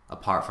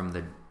 apart from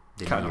the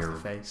cut off the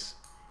face.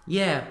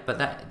 Yeah, but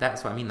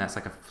that's what I mean. That's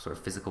like a sort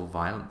of physical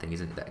violent thing,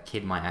 isn't it? That a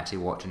kid might actually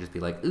watch and just be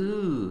like,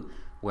 ooh.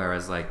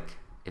 Whereas like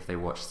if they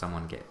watch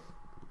someone get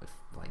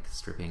like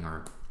stripping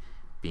or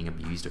being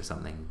abused or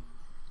something,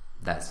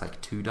 that's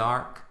like too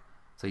dark.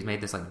 So he's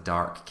made this like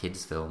dark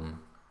kids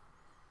film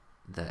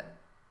that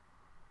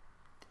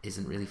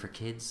isn't really for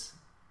kids.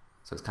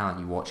 So it's kind of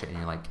like you watch it and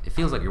you're like, it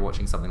feels like you're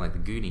watching something like The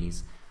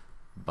Goonies,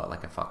 but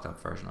like a fucked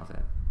up version of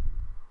it.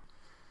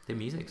 The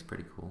music's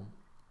pretty cool.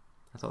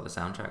 I thought the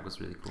soundtrack was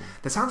really cool.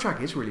 The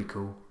soundtrack is really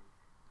cool.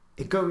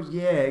 It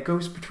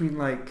goes between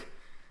like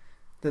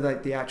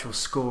the actual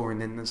score, and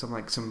then there's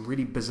some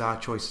really bizarre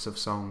choices of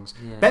songs.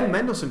 Yeah. Ben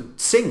Mendelsohn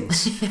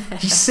sings.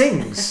 He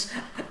sings.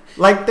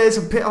 Like there's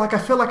a bit like I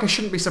feel like I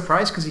shouldn't be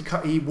surprised because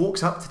he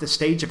walks up to the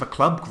stage of a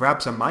club,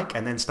 grabs a mic,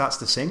 and then starts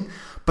to sing.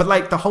 But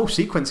like the whole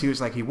sequence, he was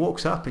like, he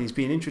walks up and he's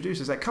being introduced.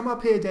 He's like, "Come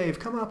up here, Dave.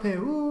 Come up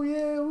here. Ooh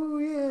yeah, ooh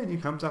yeah." And he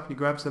comes up and he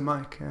grabs the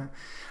mic and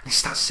he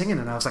starts singing.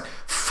 And I was like,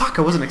 "Fuck!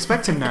 I wasn't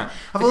expecting that."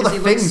 Of all the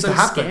things to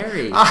happen,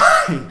 scary.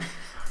 I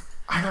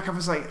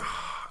was like,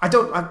 I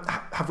don't.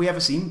 Have we ever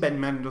seen Ben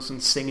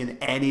Mendelsohn sing in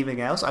anything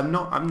else? I'm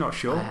not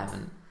sure. I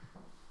haven't.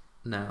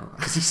 No,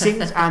 because he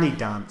sings and he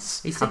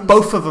dances. He sings, and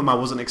both of them I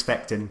wasn't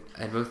expecting.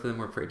 And both of them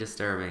were pretty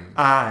disturbing.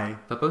 Aye,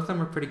 but both of them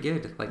were pretty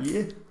good. Like,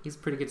 he's a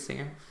pretty good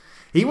singer.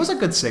 He was a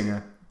good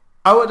singer.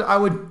 I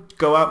would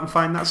go out and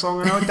find that song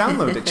and I would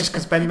download it just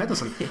because Ben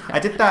Mendelsohn. Yeah. I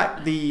did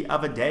that the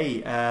other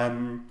day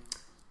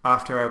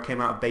after I came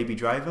out of Baby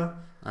Driver.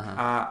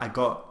 I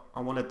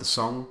wanted the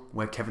song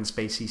where Kevin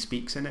Spacey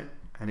speaks in it,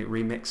 and it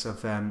remix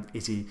of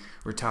Is He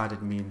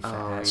Retarded Me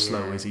and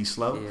Slow, Is He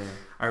Slow? Yeah.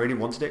 I really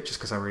wanted it just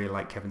because I really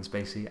like Kevin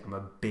Spacey. I'm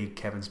a big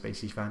Kevin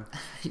Spacey fan.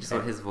 You just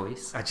like his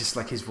voice? I just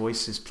like his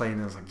voice is playing,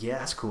 and I was like, yeah,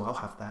 that's cool, I'll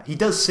have that. He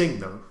does sing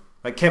though.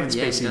 Like Kevin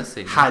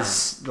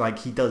Spacey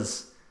he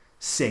does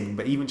sing,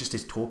 but even just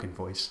his talking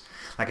voice.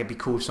 Like it'd be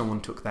cool if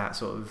someone took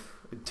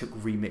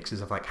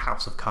remixes of like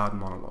House of Cards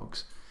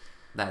monologues.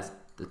 That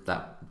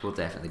will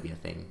definitely be a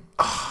thing.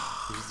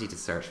 You just need to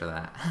search for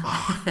that.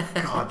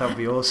 God, that would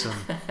be awesome.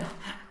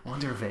 I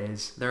wonder if it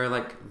is. There are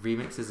like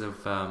remixes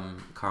of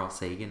Carl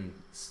Sagan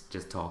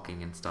just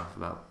talking and stuff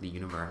about the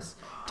universe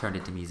turned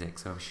into music,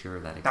 so I'm sure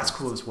that exists. That's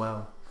cool as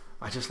well.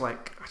 I just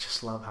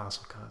love House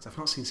of Cards. I've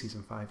not seen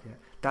season 5 yet.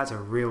 That's a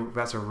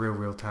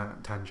real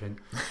tangent.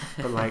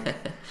 But like,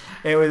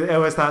 it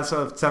was that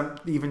sort of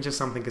even just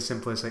something as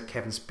simple as like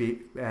Kevin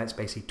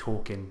Spacey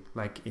talking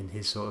like in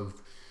his sort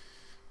of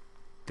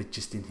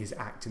in his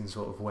acting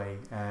sort of way,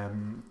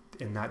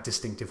 in that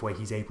distinctive way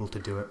he's able to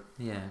do it.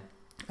 Yeah.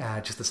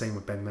 Just the same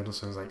with Ben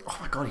Mendelsohn. It's like, oh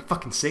my god, he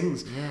fucking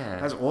sings. Yeah.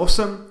 That's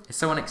awesome. It's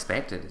so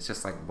unexpected. It's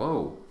just like,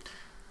 whoa.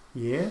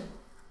 Yeah,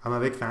 I'm a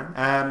big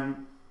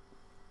fan.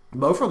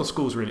 But overall, the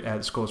score's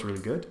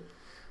really good.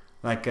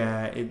 Like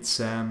it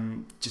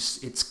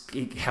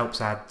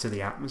helps add to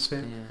the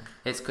atmosphere.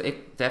 Yeah,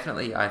 it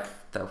definitely. I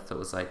felt it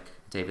was like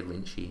David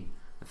Lynchy.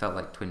 It felt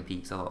like Twin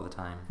Peaks a lot of the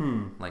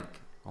time. Like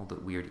all the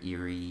weird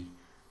eerie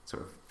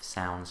sort of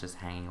sounds just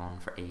hanging on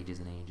for ages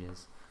and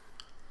ages.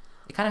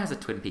 It kind of has a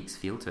Twin Peaks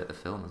feel to it, the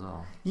film as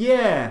well.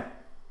 Yeah,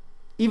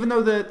 even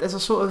though there's a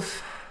sort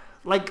of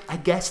like, I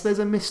guess there's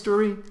a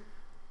mystery,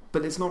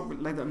 but it's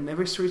not like the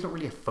mystery is not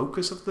really a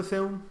focus of the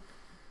film.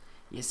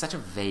 It's such a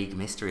vague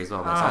mystery as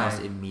well. That's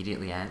almost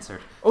immediately answered.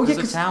 Oh,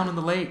 There's a town on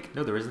the lake.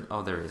 No, there isn't.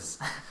 Oh, there is.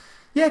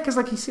 Yeah, because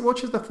like he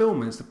watches the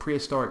film and it's the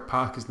prehistoric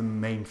park is the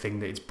main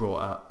thing that it's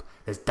brought up.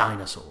 There's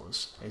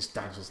dinosaurs. It's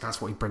dinosaurs.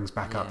 That's what he brings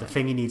back up. The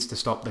thing he needs to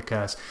stop the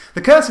curse.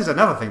 The curse is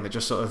another thing that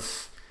just sort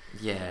of...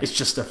 Yeah. It's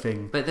just a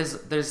thing. But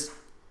there's...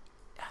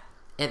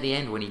 At the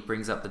end when he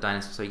brings up the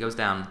dinosaur... So he goes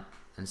down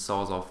and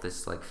saws off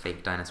this like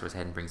fake dinosaur's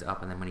head and brings it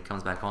up. And then when he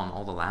comes back on,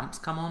 all the lamps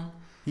come on.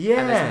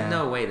 Yeah. And there's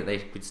no way that they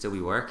could still be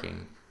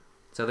working.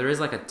 So there is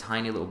like a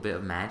tiny little bit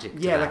of magic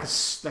to that.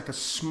 like a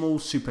small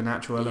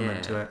supernatural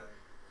element to it.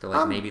 So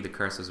like maybe the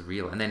curse was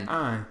real. And then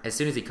as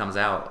soon as he comes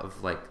out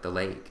of like the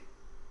lake,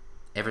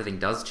 everything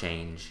does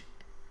change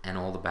and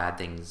all the bad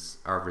things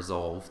are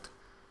resolved.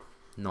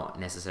 Not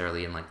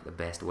necessarily in like the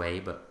best way,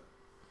 but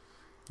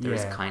there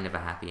is kind of a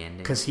happy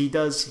ending.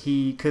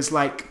 Because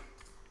like,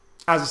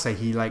 as I say,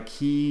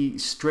 he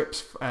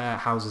strips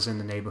houses in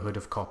the neighborhood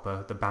of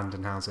Copper, the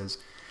abandoned houses,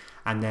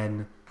 and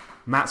then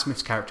Matt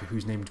Smith's character,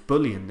 who's named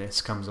Bully in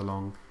this, comes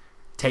along,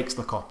 takes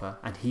the copper,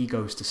 and he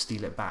goes to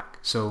steal it back.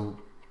 So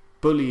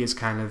Bully is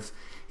kind of...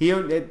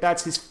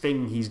 that's his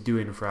thing he's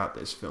doing throughout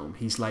this film.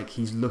 He's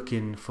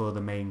looking for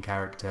the main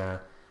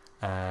character.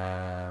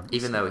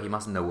 Even though he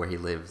must know where he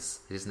lives.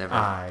 He just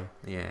never...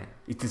 Yeah.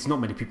 There's not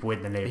many people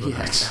in the neighborhood.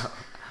 Yeah, no.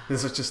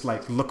 There's just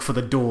like, look for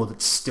the door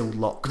that's still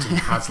locked and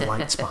has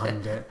lights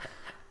behind it.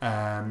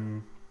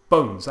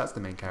 Bones, that's the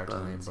main character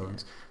name,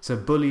 Bones. Yeah. So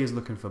Bully is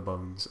looking for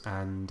Bones,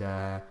 and...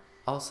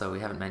 Also, we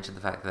haven't mentioned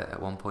the fact that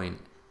at one point,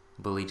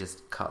 Bully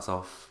just cuts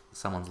off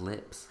someone's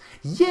lips.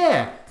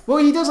 Yeah! Well,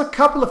 he does a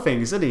couple of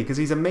things, doesn't he? Because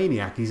he's a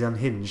maniac, he's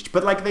unhinged.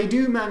 But, like, they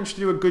do manage to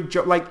do a good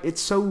job. Like, it's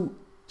so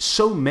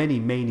many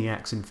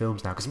maniacs in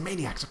films now, because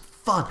maniacs are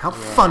fun. How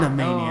fun are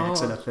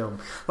maniacs in a film?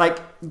 Like...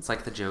 It's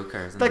like the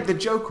Joker, isn't like it? The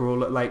Joker, or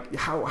like,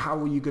 how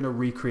are you going to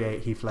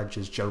recreate Heath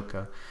Ledger's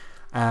Joker?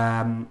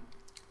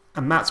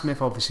 And Matt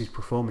Smith, obviously, his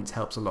performance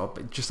helps a lot,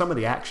 but just some of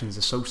the actions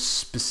are so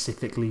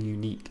specifically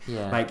unique.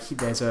 Yeah. Like,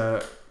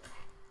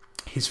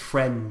 his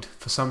friend,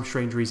 for some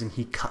strange reason,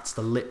 he cuts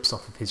the lips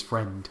off of his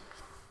friend.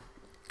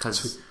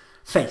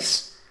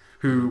 Face,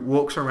 who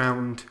walks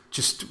around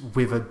just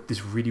with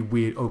this really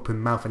weird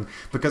open mouth, and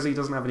because he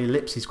doesn't have any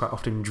lips, he's quite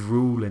often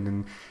drooling,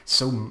 and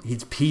so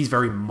he's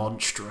very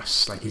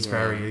monstrous. Like, he's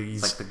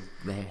like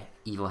the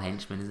evil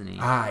henchman, isn't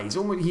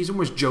he? He's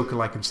almost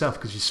Joker-like himself,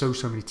 because he's so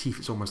many teeth.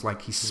 It's almost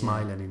like he's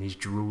smiling and he's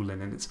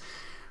drooling, and it's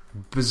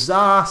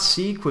bizarre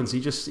sequence. He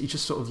just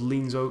sort of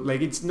leans over,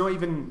 like, it's not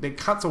even, it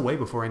cuts away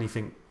before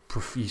anything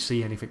you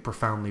see anything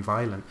profoundly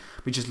violent,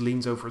 but he just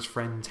leans over his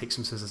friend, takes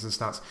some scissors and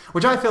starts,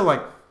 which I feel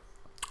like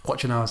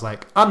watching, I was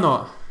like, I'm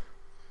not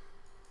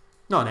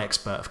an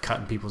expert of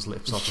cutting people's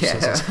lips off with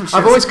scissors.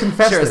 I've always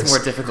confessed it's this.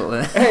 More difficult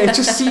than it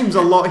just seems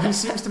a lot. He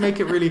seems to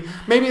make it really...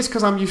 Maybe it's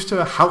because I'm used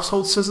to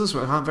household scissors,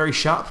 which aren't very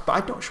sharp, but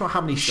I'm not sure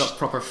how many... You've got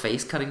proper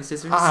face-cutting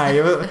scissors?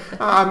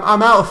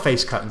 I'm out of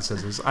face-cutting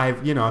scissors.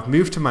 I've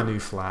moved to my new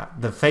flat.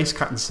 The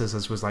face-cutting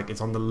scissors was like, it's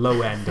on the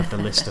low end of the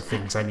list of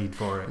things I need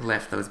for it.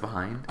 Left those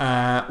behind?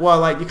 Well,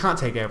 like, you can't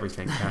take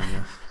everything, can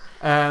you?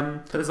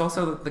 But there's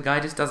also... The guy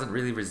just doesn't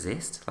really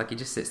resist. Like, he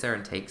just sits there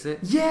and takes it.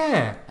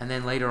 Yeah. And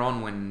then later on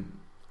when...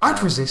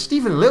 I'd resist,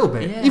 even a little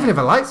bit, even if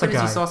I liked the guy. As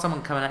soon as you saw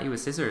someone coming at you with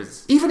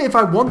scissors... Even if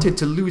I wanted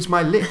to lose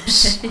my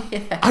lips,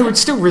 I would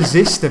still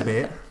resist a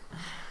bit.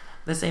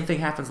 The same thing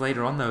happens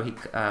later on, though. He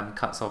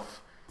cuts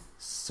off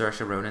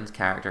Saoirse Ronan's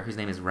character, whose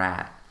name is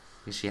Rat.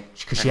 Because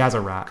she has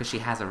a rat. Because she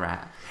has a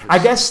rat. I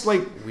guess,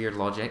 like... Weird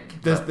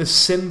logic. The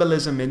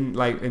symbolism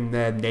in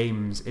their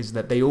names is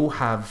that they all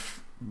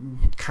have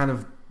kind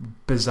of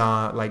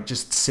bizarre, like,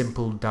 just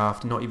simple,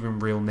 daft, not even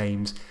real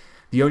names.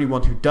 The only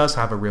one who does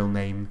have a real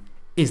name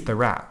is the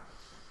rat.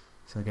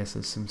 So I guess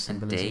there's some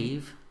symbolism. And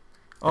Dave.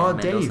 Oh,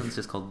 Mendelssohn's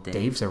just called Dave.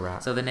 Dave's a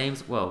rat. So the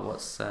names,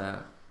 what's...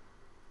 the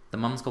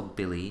mum's called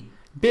Billy.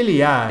 Billy,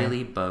 yeah.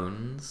 Billy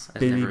Bones.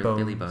 Billy Bones.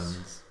 Billy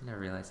Bones. I never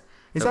realised.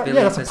 Is that...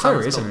 Billy, that's a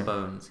pirate, isn't it?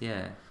 Bones,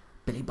 yeah.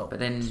 Billy Bones. But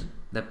then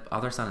the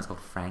other son is called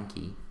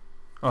Frankie.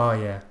 Oh,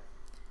 yeah.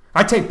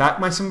 I take back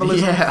my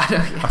symbolism. Yeah,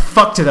 I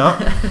fucked it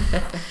up.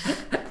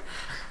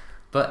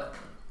 But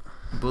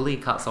Bully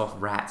cuts off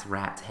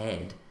Rat's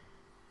head.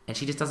 And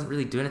she just doesn't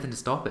really do anything to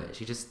stop it.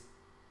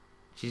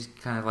 She's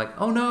kind of like,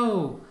 oh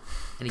no!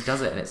 And he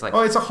does it, and it's like...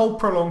 Oh, it's a whole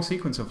prolonged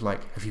sequence of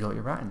like, have you got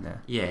your rat in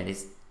there? Yeah, and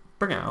it's...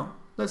 Bring it out.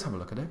 Let's have a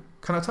look at it.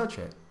 Can I touch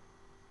it?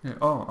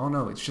 Oh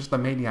no, it's just the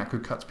maniac who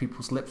cuts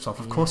people's lips off.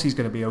 Of course he's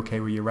going to be okay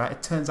with your rat.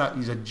 It turns out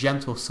he's a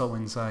gentle soul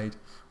inside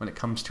when it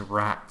comes to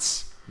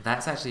rats.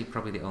 That's actually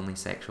probably the only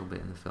sexual bit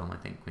in the film, I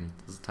think, when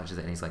he touches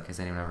it and he's like, has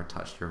anyone ever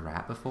touched your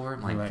rat before?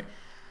 I'm like,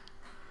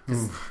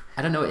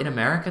 I don't know, in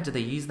America, do they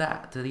use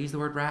that? Do they use the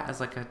word rat as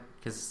like a...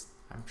 Because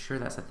I'm sure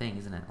that's a thing,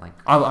 isn't it? Like,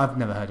 I've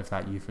never heard of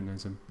that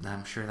euphemism.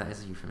 I'm sure that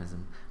is a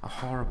euphemism. A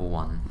horrible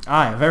one.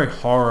 A very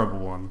horrible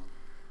one.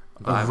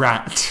 A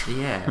rat.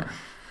 Yeah.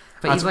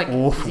 But That's he's like,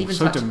 awful. he's even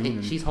So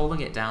demeaning. she's holding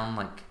it down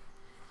like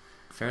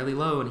fairly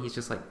low, and he's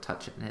just like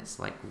touching it, and it's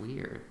like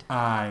weird.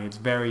 It's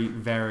very,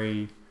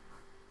 very,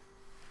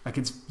 like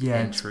it's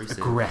intrusive. It's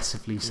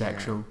aggressively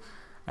sexual.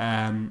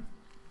 And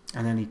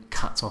then he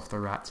cuts off the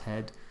rat's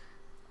head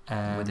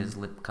With his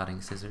lip cutting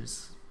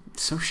scissors.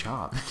 So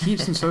sharp. He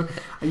keeps them so.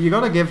 You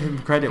got to give him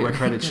credit where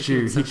credit's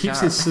due. He keeps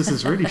his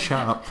scissors really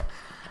sharp.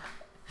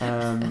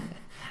 I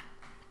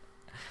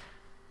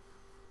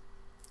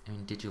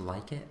mean, did you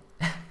like it?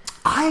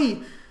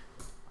 I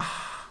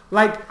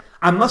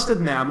must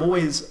admit, I'm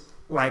always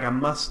like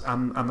I'm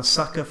a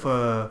sucker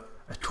for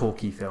a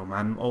talky film.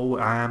 I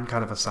am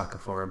kind of a sucker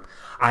for them.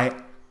 I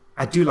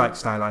do like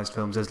stylized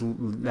films. There's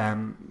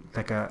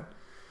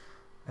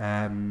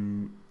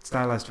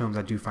stylized films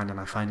I do find, and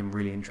I find them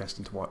really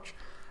interesting to watch.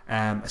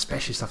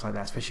 Especially stuff like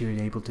that, especially when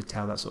you're able to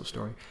tell that sort of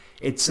story.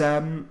 It's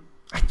I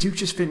do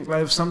just think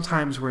there's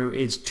sometimes where it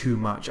is too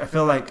much. I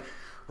feel like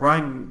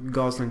Ryan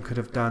Gosling could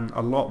have done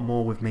a lot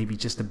more with maybe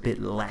just a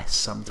bit less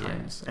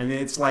sometimes. And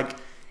it's like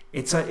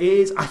I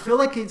feel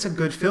like it's a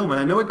good film, and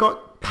I know it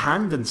got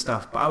panned and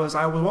stuff, but I was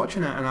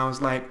watching it and I was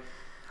like,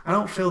 I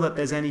don't feel that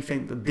there's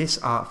anything that this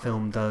art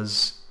film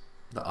does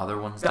the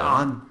other ones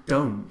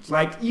don't.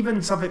 Like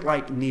even something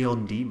like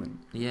Neon Demon.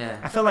 Yeah.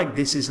 I feel like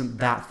this isn't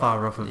that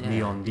far off of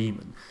Neon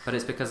Demon. But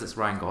it's because it's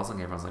Ryan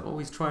Gosling. Everyone's like, oh,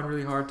 he's trying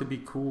really hard to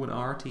be cool and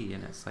arty,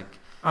 and it's like,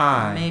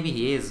 maybe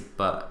he is,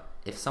 but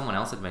if someone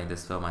else had made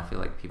this film, I feel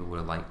like people would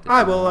have liked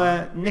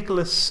it.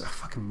 Nicholas,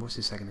 what's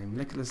his second name?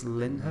 Nicholas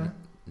Lindher?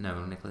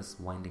 No, Nicholas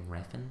Winding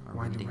Refn or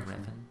Winding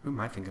Refn. Who am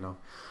I thinking of?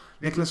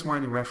 Nicholas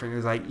Winding Refn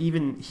is like,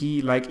 even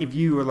he, like, if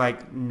you were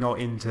like not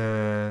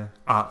into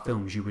art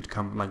films, you would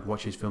come like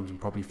watch his films and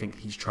probably think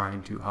he's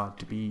trying too hard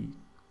to be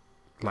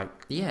like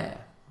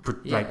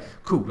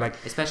cool. Like,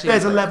 especially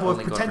there's a level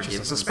of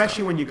pretentiousness,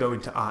 especially when you go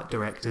into art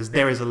directors.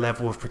 There is a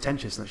level of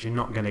pretentiousness. You're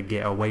not going to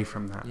get away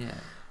from that. Yeah.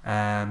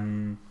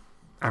 And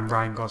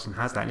Ryan Gosling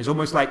has that. And it's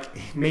almost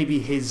like maybe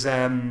his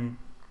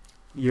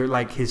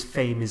his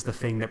fame is the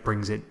thing that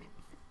brings it.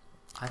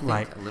 I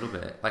think a little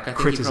bit. Like, I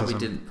think he probably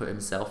didn't put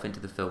himself into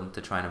the film to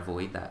try and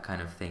avoid that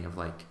kind of thing of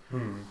like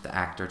the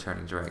actor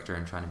turning director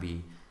and trying to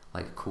be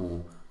like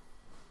cool.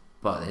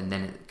 But and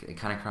then it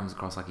kind of comes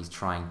across like he's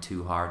trying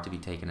too hard to be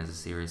taken as a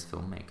serious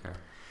filmmaker.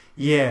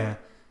 Yeah.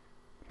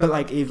 But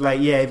like if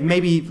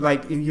maybe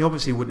like he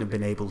obviously wouldn't have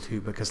been able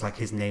to because like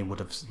his name would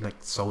have like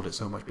sold it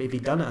so much. But if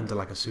he'd done it under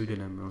like a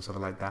pseudonym or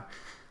something like that,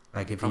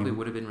 like if probably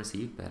would have been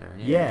received better.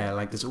 Yeah,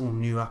 like this all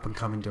new up and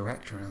coming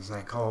director, and I was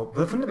like, oh,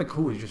 but wouldn't it be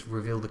cool to just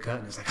reveal the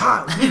curtain? It's like,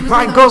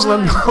 Ryan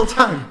Gosling the whole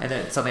time. And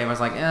then suddenly I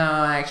was like, oh,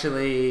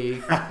 actually,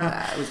 it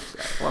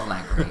wasn't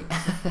that great.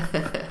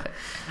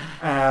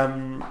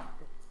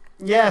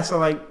 Yeah, so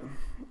like,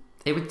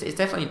 it's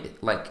definitely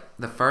like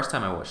the first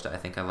time I watched it, I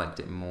think I liked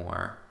it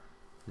more.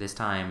 This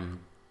time,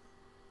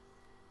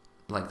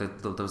 like the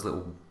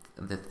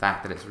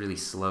fact that it's really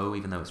slow,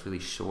 even though it's really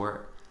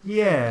short.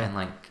 Yeah. And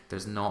like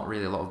there's not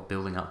really a lot of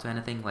building up to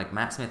anything. Like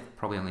Matt Smith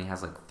probably only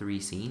has like 3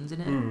 scenes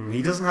in it.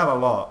 He doesn't have a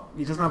lot.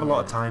 He doesn't have a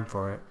lot of time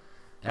for it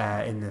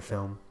in the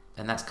film.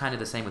 And that's kind of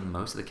the same with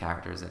most of the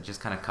characters. It just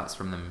kind of cuts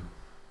from them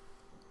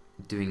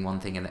doing one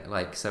thing, and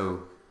like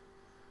so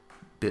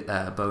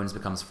Bones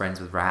becomes friends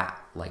with Rat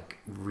like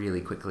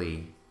really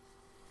quickly,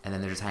 and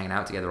then they're just hanging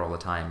out together all the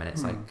time, and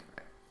it's like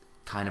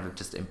kind of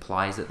just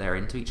implies that they're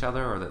into each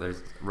other or that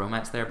there's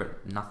romance there,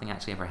 but nothing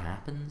actually ever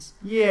happens.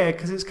 Yeah,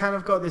 because it's kind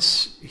of got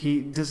this.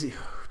 Does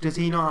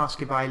he not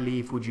ask, if I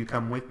leave, would you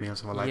come with me or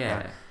something like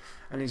that?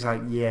 And he's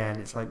like, yeah,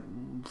 and it's like,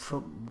 for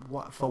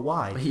what? For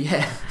why?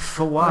 Yeah,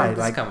 for why? Where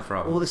did this come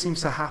from? All this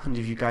seems to happen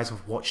if you guys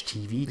have watched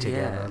TV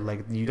together. Yeah.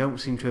 Like you don't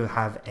seem to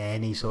have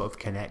any sort of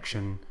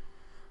connection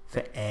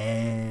for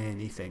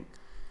anything.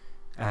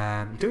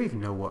 Don't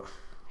even know what.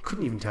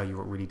 Couldn't even tell you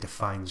what really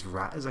defines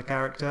Rat as a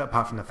character,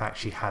 apart from the fact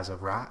she has a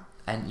rat.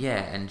 And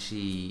and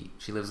she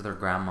lives with her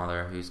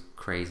grandmother, who's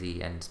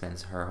crazy, and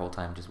spends her whole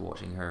time just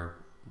watching her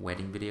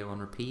wedding video on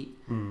repeat.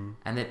 And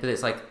but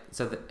it's like,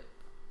 so that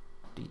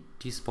do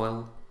you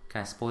spoil?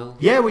 Can I spoil?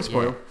 Yeah, we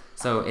spoil. Yeah.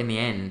 So in the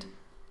end,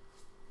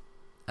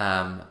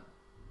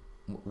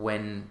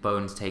 when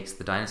Bones takes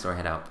the dinosaur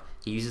head up,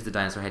 he uses the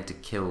dinosaur head to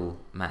kill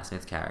Matt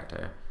Smith's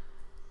character,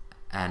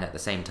 and at the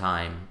same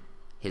time,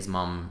 his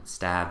mum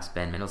stabs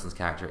Ben Mendelsohn's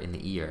character in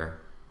the ear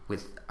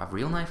with a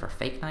real knife or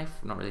fake knife.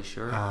 I'm not really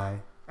sure.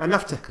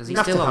 Enough to, because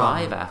he's still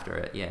alive after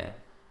it. Yeah,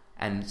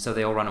 and so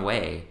they all run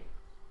away.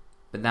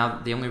 But now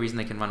the only reason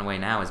they can run away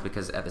now is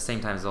because at the same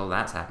time as all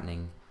that's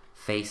happening,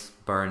 Face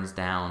burns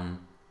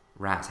down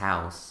Rat's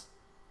house,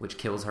 which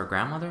kills her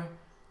grandmother.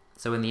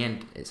 So in the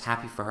end, it's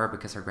happy for her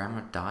because her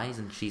grandma dies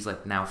and she's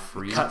like now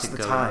free Cuts to the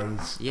go.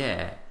 ties.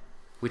 Yeah,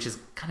 which is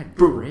kind of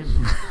Boom.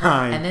 grim.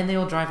 Aye. And then they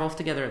all drive off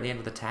together at the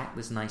end with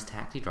this nice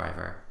taxi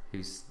driver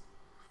who's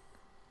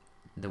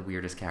the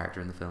weirdest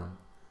character in the film.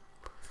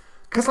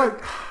 Because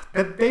like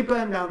they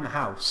burn down the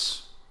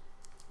house,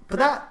 but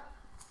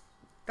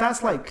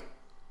that's like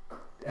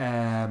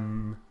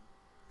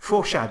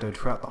foreshadowed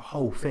throughout the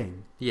whole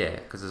thing. Yeah,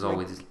 because there's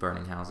always these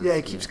burning houses. Yeah,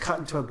 it keeps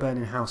cutting to a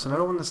burning house, and I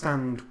don't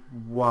understand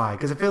why.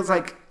 Because it feels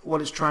like what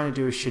it's trying to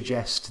do is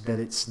suggest that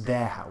it's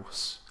their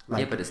house. Like,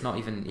 yeah, but it's not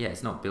even. Yeah,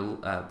 it's not Bill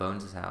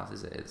Bones' house,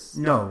 is it? It's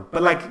no,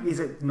 but like, is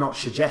it not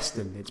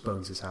suggesting it's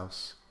Bones'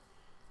 house?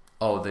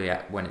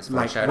 when it's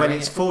Like foreshadowing. when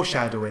it's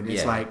foreshadowing,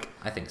 it's Yeah, like,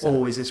 I think so.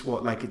 oh, is this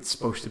what like it's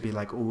supposed to be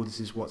like? Oh,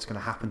 this is what's going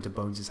to happen to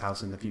Bones'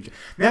 house in the future.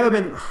 Never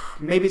been.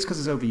 Maybe it's because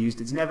it's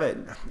overused. It's never.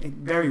 It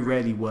very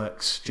rarely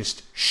works.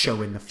 Just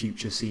showing the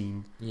future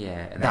scene.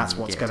 Yeah, and That's then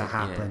you what's get going to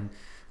happen,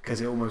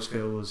 because it almost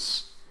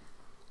feels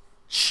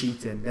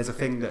cheating. There's a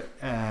thing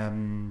that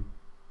Dan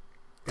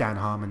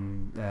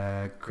Harmon,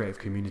 Creative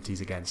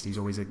Communities against. He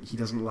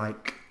doesn't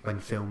like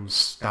when films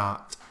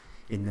start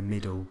in the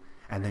middle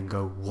and then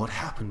go, what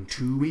happened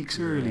 2 weeks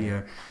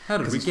earlier? How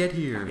did we get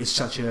here?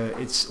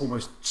 It's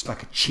almost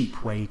like a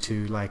cheap way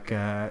to like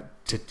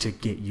to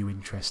get you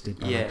interested.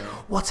 By Yeah. like,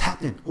 what's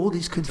happening? All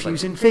these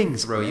confusing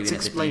things. Throw you Let's in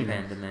at the explain deep it.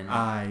 end and then.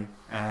 And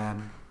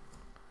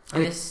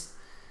and it- this.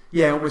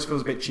 yeah, it almost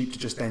feels a bit cheap to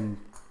just then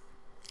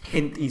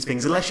hint these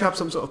things, unless you have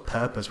some sort of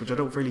purpose, which I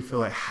don't really feel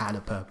like had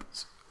a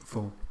purpose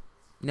for.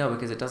 No,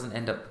 because it doesn't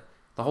end up.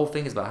 The whole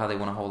thing is about how they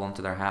want to hold on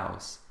to their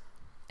house,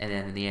 and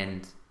then in the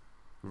end,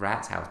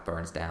 Rat's house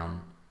burns down,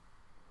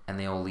 and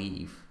they all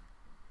leave.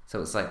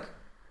 So it's like,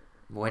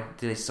 why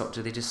do they stop?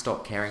 Do they just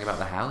stop caring about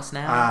the house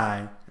now?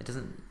 Aye. It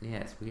doesn't. Yeah,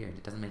 it's weird.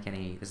 It doesn't make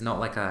any. There's not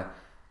like a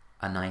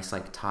nice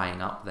like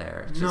tying up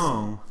there. It's just,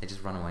 No. they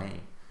just run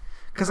away.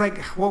 Because like,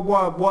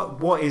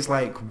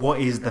 what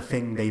is the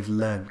thing they've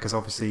learned? Because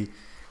obviously,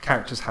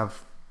 characters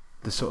have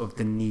the sort of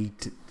the need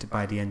to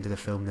by the end of the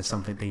film, there's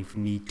something they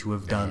need to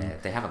have done. Yeah,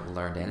 they haven't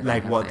learned anything.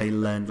 Like have what they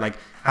learned. Like,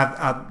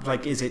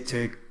 like is it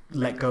to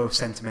let go of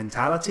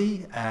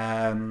sentimentality?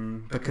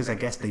 Because I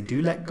guess they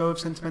do let go of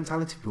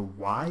sentimentality, but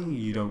why?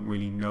 You don't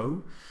really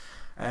know.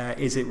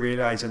 Is it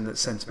realizing that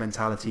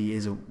sentimentality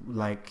is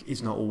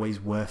not always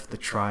worth the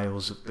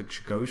trials that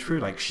she goes through?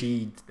 Like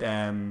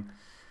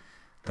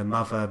the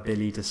mother,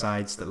 Billy,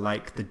 decides that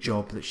like the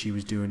job that she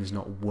was doing is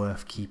not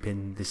worth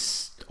keeping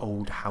this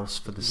old house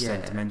for the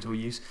sentimental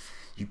use.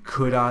 You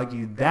could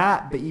argue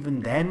that, but even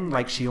then,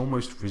 like she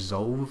almost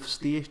resolves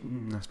the issue.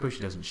 I suppose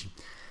she doesn't. She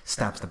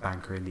stabs the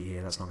banker in the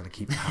ear. That's not going to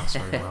keep the house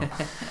very well.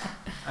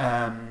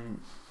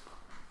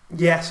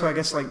 Yeah, so I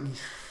guess like.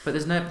 But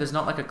there's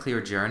not like a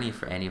clear journey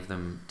for any of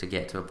them to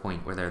get to a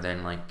point where they're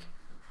then like,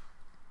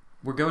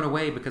 we're going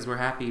away because we're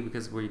happy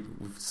because we've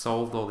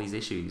solved all these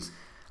issues.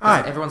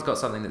 Everyone's got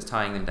something that's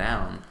tying them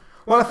down.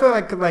 Well, I feel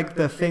like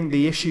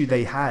the issue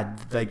they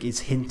had, like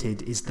is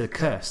hinted, is the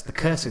curse. The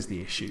curse is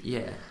the issue.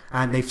 Yeah.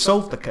 And they've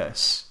solved the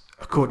curse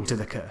according to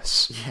the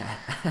curse.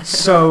 Yeah.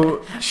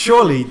 So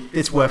surely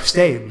it's worth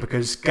staying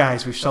because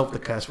guys, we've solved the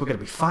curse. We're going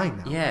to be fine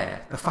now. Yeah.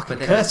 The fucking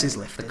curse is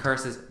lifted. The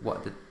curse is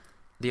what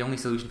the only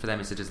solution for them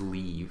is to just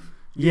leave.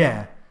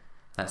 Yeah.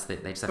 That's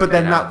it. They just have But to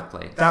then get out of the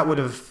place. that would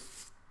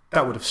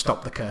have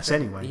stopped the curse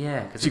anyway.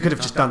 Yeah. So you could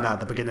have just done that at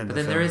the beginning. But of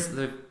the then film.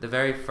 there is the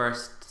very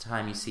first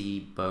time you see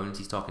Bones,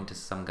 he's talking to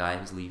some guy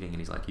who's leaving, and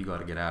he's like, "You got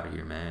to get out of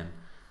here, man."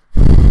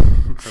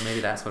 So maybe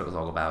that's what it was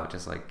all about,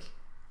 just like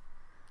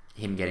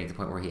him getting to the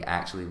point where he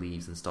actually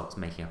leaves and stops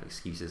making up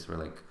excuses for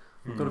like,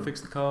 "I've got to fix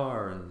the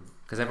car," and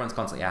because everyone's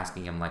constantly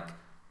asking him like,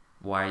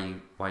 "Why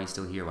are you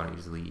still here? Why don't you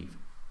just leave?"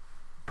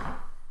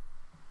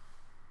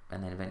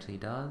 And then eventually he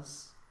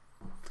does.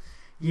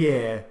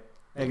 Yeah.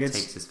 He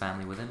takes his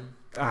family with him.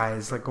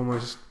 It's like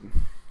almost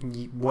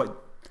what.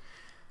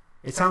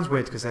 It sounds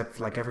weird because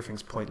like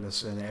everything's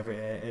pointless and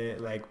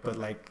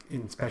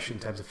especially in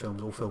terms of films,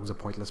 all films are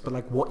pointless. But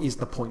like, what is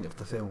the point of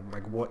the film?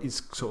 Like, what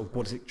is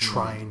it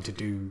trying to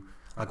do?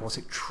 Like, what's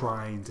it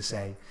trying to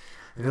say?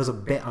 It feels a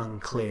bit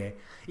unclear,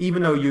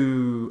 even though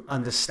you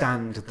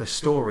understand the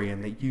story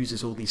and it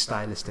uses all these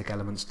stylistic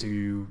elements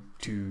to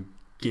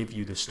give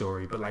you the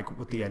story. But like,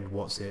 at the end,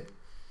 what's it?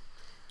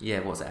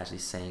 Yeah, what's it actually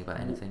saying about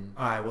anything?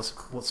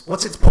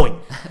 What's its point?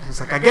 It's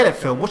like, I get it,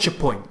 film. What's your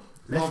point?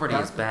 Poverty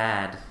is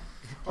bad.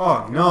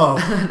 Oh no!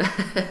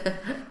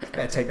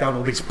 Better take down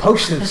all these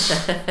posters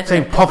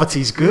saying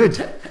poverty's good.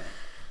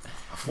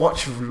 I've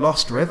watched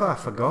Lost River. I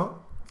forgot.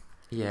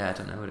 Yeah, I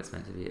don't know what it's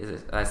meant to be.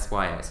 That's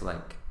why it's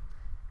like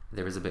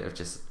there is a bit of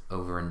just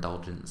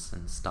overindulgence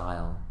and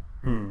style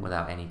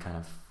without any kind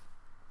of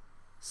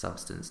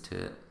substance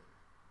to it.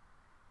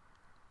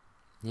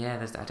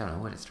 Yeah, I don't know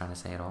what it's trying to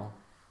say at all.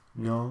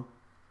 No.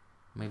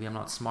 Maybe I'm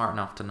not smart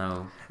enough to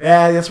know.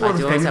 Yeah, that's one of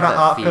the always things have about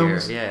that art fear,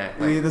 films. yeah,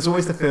 There's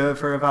always the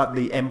fear about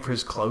the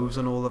emperor's clothes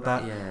and all of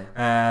that.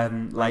 Yeah.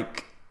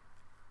 Like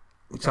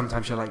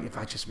sometimes you're like, if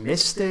I just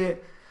missed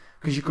it,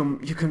 Because you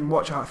can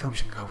watch art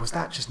films and go, was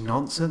that just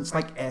nonsense?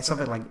 Like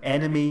something like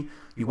Enemy,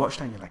 you watch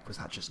that and you're like, was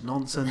that just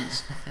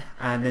nonsense?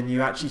 And then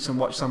you actually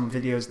watch some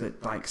videos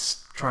that like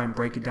try and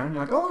break it down. And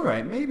you're like, all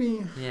right,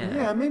 maybe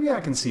maybe I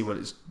can see what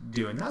it's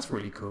doing. That's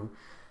really cool.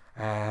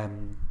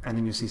 And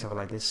then you see something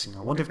like this. I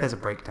wonder if there's a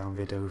breakdown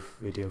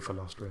video for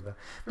Lost River.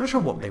 I'm not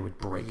sure what they would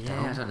break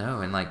down. I don't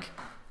know. And like,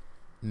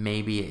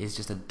 maybe it is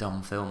just a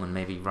dumb film, and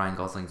maybe Ryan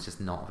Gosling's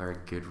just not a very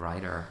good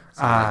writer.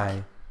 So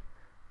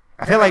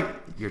I feel like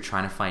you're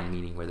trying to find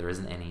meaning where there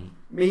isn't any.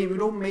 Maybe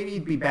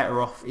he'd be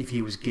better off if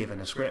he was given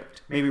a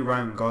script. Maybe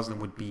Ryan Gosling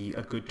would be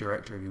a good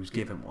director if he was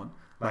given one.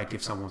 Like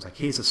if someone's like,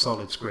 here's a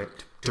solid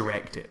script,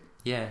 direct it.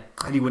 Yeah.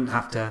 And he wouldn't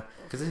have to...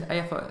 Because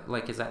I thought,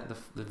 like, is that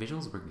the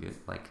visuals were good?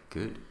 Like,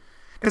 good?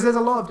 Because there's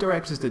a lot of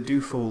directors that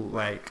do fall,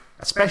 like,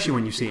 especially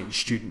when you see it in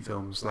student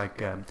films, like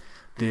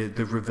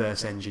the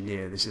reverse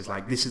engineer. This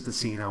is the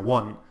scene I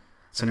want,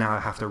 so now I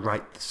have to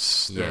write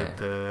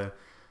the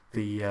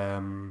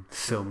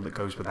film that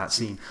goes with that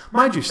scene.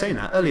 Mind you, saying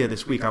that, earlier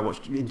this week I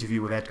watched an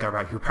interview with Edgar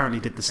Wright, who apparently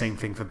did the same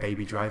thing for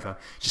Baby Driver.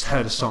 Just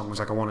heard a song, was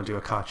like, I want to do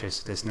a car chase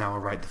to this, now I'll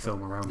write the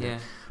film around it.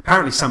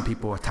 Apparently some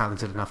people are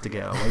talented enough to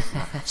get away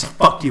from that. So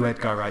fuck you,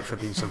 Edgar Wright, for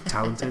being so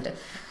talented.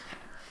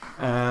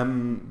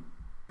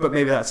 But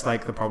maybe that's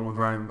like the problem with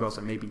Ryan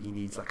Gosling. Maybe he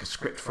needs like a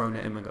script thrown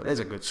at him and go, there's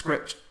a good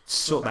script,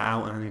 sort that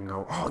out, and then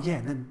go, oh yeah,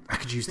 and then I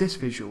could use this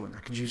visual and I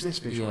could use this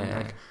visual. And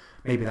like,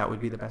 maybe that would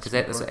be the best.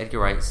 Because Edgar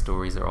Wright's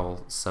stories are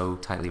all so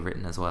tightly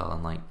written as well,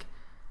 and like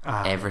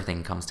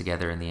everything comes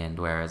together in the end,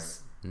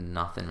 whereas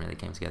nothing really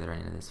came together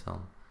in this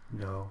film.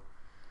 No.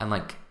 And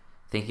like,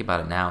 thinking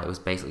about it now, it was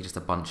basically just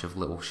a bunch of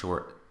little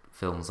short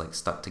films like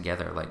stuck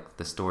together, like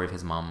the story of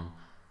his mum,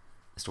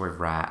 the story of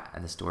Rat,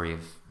 and the story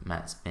of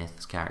Matt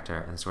Smith's character,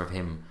 and the story of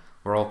him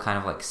were all kind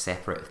of like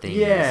separate things.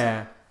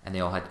 Yeah. And they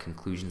all had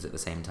conclusions at the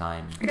same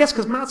time. I guess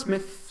because Matt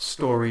Smith's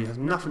story has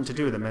nothing to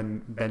do with the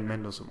Ben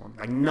Mendelsohn one.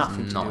 Like,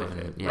 nothing to do with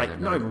it. Yeah, like,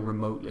 not even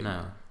remotely.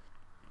 No.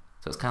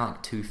 So it's kind of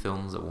like two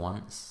films at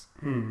once.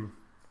 Hmm.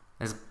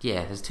 There's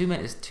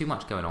too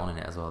much going on in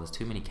it as well. There's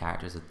too many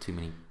characters with too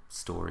many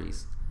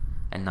stories,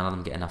 and none of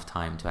them get enough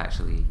time to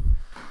actually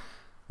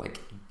like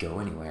go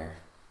anywhere.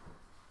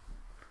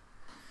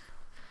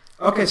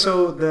 Okay,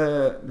 so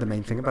the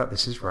main thing about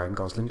this is Ryan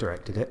Gosling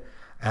directed it.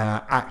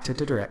 Actor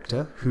to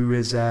director, who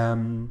is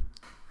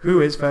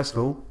first of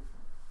all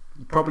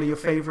probably your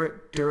favourite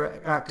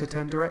actor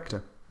turned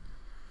director.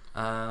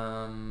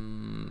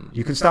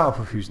 You can start off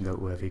with who's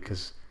noteworthy,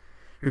 because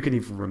who can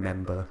even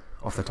remember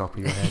off the top of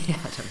your head? Yeah,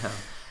 I don't know.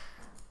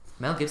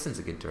 Mel Gibson's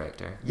a good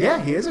director.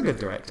 Yeah, he is a good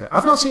director.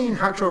 I've not seen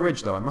Hacksaw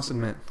Ridge though, I must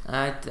admit.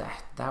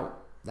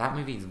 That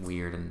movie's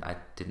weird, and I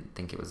didn't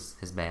think it was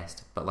his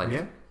best. But like,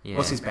 yeah.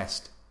 What's his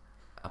best?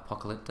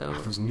 Apocalypto.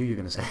 I knew you were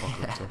going to say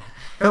Apocalypto.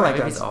 I feel like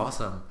that movie's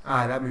awesome.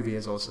 That movie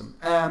is awesome.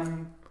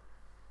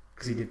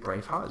 Because he did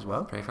Braveheart as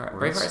well.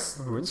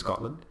 We're in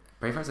Scotland.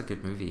 Braveheart's a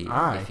good movie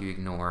if you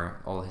ignore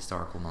all the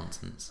historical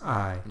nonsense.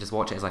 And just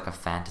watch it as like a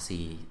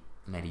fantasy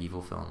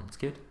medieval film. It's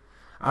good.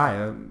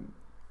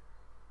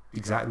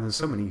 Exactly. There's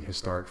so many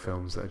historic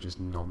films that are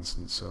just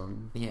nonsense. So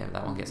yeah,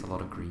 that one gets a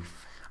lot of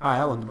grief.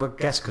 But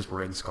guess because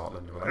we're in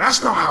Scotland, we're like,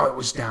 that's not how it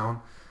was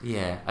down.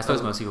 Yeah, I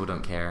suppose most people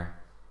don't care.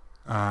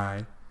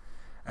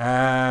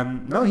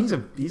 No, he's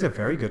a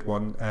very good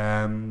one.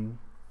 No,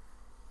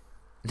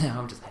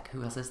 I'm just like,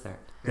 who else is there?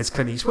 It's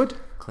Clint Eastwood.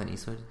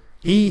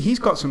 He's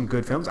got some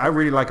good films. I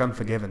really like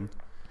Unforgiven.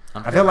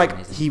 I feel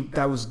like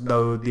that was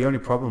the only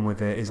problem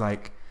with it is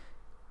like,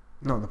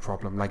 not the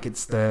problem, like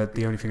it's the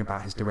only thing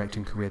about his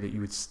directing career that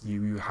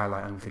you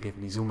highlight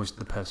Unforgiven. He's almost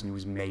the person who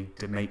was made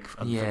to make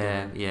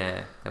Unforgiven.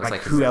 Yeah.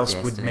 Like who else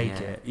would make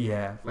it?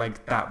 Yeah,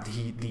 like that.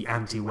 The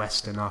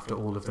anti-Western after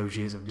all of those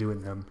years of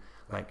doing them.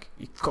 Like,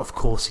 of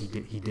course he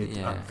did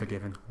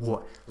Unforgiven.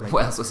 What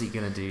else was he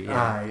gonna do?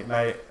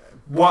 Yeah.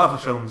 What other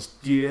films?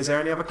 Is there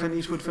any other Clint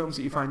Eastwood films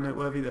that you find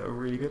noteworthy that are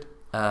really good?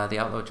 The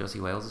Outlaw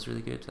Josie Wales is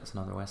really good. That's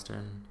another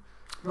Western.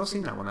 I've not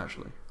seen that one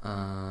actually.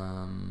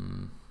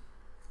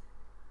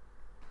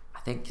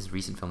 I think his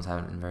recent films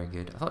haven't been very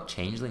good. I thought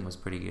Changeling was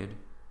pretty good,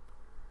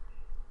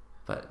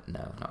 but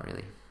no, not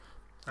really.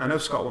 I know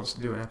Scott wants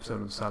to do an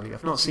episode on Sully.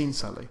 I've not seen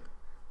Sully,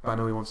 but I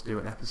know he wants to do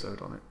an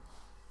episode on it.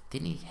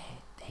 Didn't he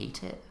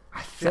hate it?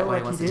 I feel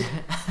like he did.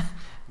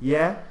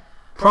 Yeah,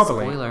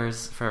 probably.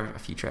 Spoilers for a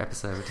future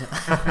episode.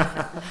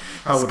 I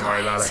wouldn't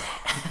worry about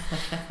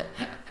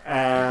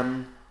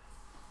it.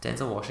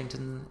 Denzel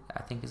Washington,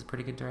 I think, is a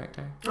pretty good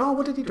director. Oh,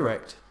 what did he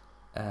direct?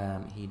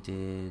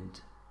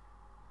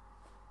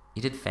 He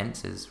did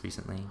Fences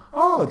recently.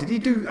 Oh, did he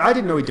do? I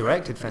didn't know he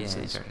directed Fences.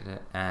 Yeah, he directed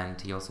it,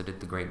 and he also did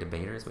The Great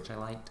Debaters, which I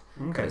liked.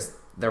 Okay,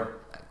 they're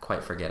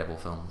quite forgettable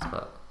films,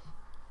 but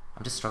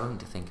I'm just struggling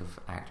to think of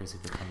actors who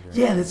did them.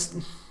 Yeah, that's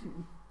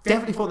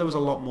definitely thought there was a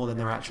lot more than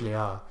there actually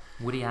are.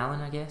 Woody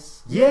Allen, I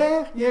guess.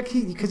 Yeah,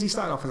 because he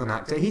started off as an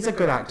actor. He's a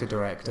good actor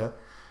director.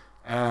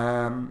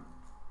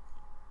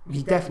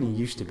 He definitely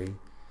used to be.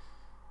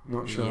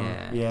 Not sure.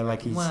 Yeah,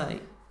 like he's. Well,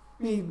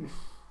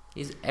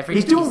 he's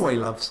doing what he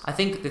loves. I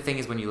think the thing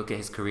is, when you look at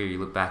his career, you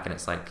look back and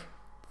it's like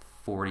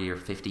 40 or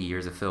 50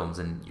 years of films,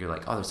 and you're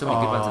like, oh, there's so many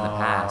good ones in the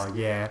past.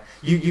 Yeah,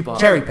 you But-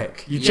 cherry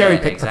pick. You cherry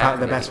pick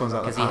exactly. the best ones out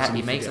of the Because past. and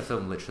he you makes a forget.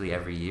 film literally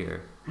every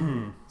year.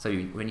 So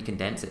when you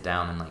condense it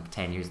down in like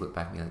 10 years, look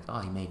back and be like, oh,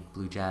 he made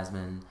Blue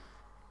Jasmine,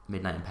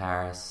 Midnight in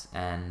Paris,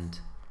 and there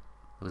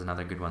was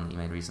another good one that he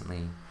made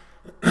recently.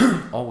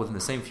 All within the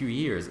same few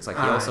years. It's like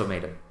he also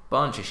made a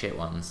bunch of shit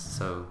ones.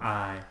 So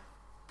Aye.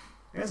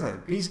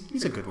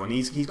 He's a good one.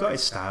 He's got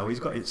his style. He's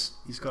got his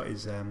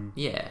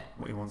yeah,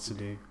 what he wants to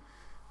do.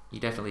 you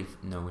definitely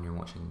know when you're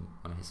watching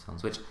one of his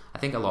films, which I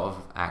think a lot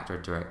of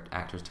actors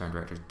turned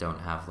directors don't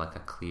have like a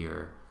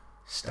clear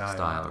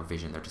style or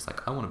vision. They're just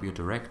like, I want to be a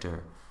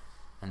director,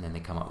 and then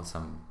they come up with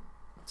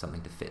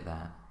something to fit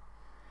that.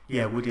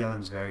 Yeah, Woody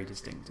Allen's very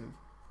distinctive.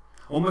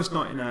 Almost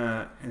not in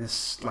a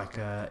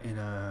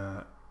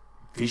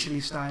visually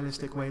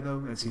stylistic way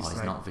though. As he's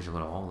He's not visual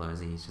at all, though, is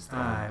he? He's just all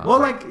about, well,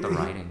 the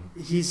writing.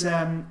 He's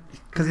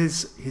because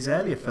his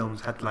earlier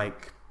films had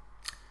like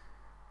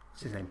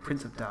what's his name,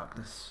 Prince of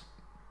Darkness,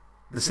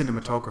 the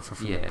cinematographer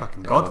from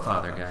fucking the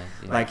Godfather guy.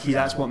 Yeah. Like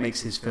that's what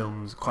makes his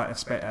films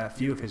a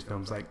few of his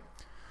films like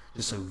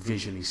just so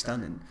visually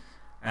stunning.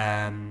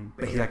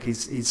 But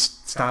his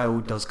style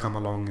does come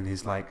along, and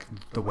his like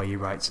the way he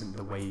writes and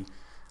the way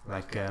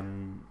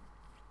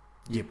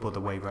the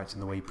way he writes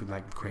and the way he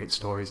like creates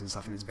stories and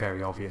stuff, and it's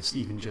very obvious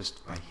even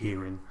just by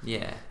hearing.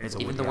 Yeah, It's a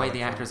even Woody the way Allen the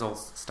film. actors all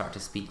start to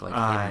speak like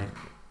Aye. him,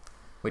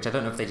 which I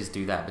don't know if they just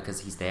do that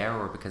because he's there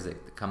or because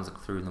it comes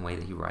through in the way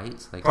that he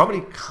writes. Like,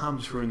 Probably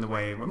comes through in the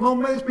way. Well,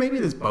 maybe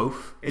there's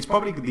both. It's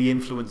probably the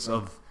influence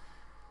of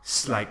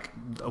like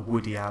a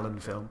Woody Allen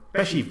film,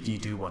 especially if you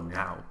do one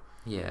now.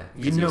 yeah,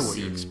 You because know you've what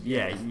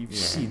you've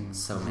seen seen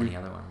so many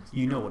other ones.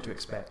 You know what to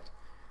expect.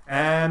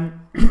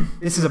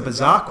 This is a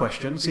bizarre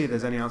question. See if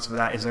there's any answer for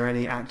that. Is there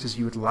any actors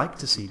you would like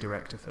to see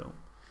direct a film?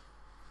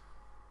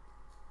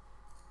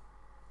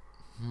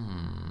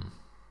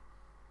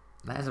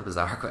 That is a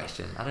bizarre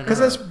question. I don't know. Because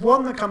there's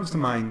one that comes to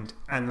mind,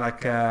 and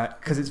like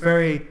because it's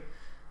very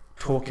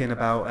talking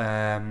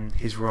about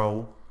his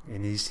role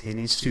in his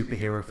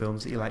superhero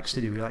films that he likes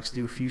to do. He likes to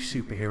do a few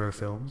superhero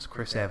films.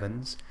 Chris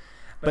Evans,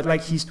 but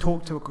like he's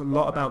talked a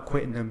lot about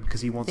quitting them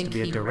because he wants to think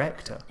be a he-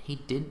 director. He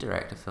did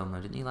direct a film,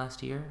 though, didn't he,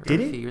 last year? Or Did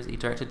a he? few years? He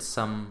directed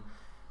some.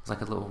 It was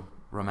like a little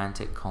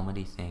romantic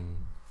comedy thing,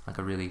 like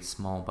a really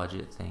small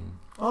budget thing.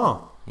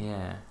 Oh,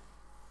 Yeah.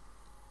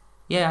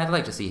 Yeah, I'd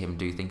like to see him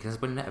do things, because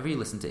whenever you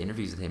listen to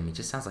interviews with him, he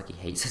just sounds like he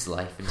hates his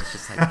life, and he's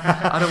just like,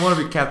 I don't want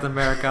to be Captain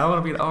America, I want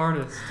to be an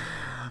artist.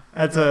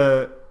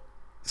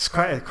 it's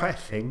quite a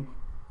thing.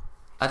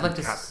 I'd like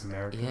to Captain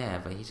America. Yeah,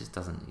 but he just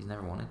doesn't, he's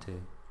never wanted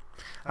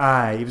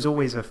to. He was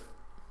always it's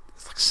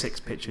like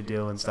 6-picture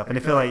deal and stuff, and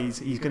I feel like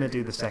he's going to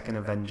do the second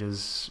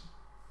Avengers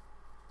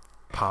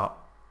part,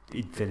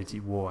 Infinity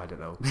War. I don't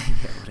know, Yeah,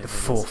 whatever the it is.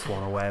 fourth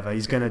one or whatever.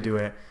 He's going to do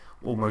it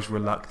almost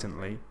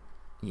reluctantly.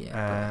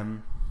 Yeah,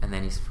 and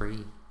then he's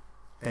free.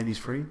 Then he's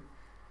free.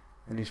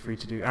 And he's free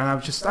to do. And I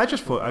just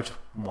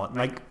want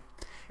like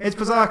it's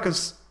bizarre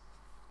because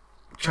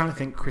I'm trying to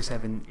think Chris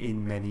Evans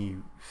in many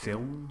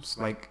films,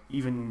 like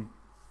even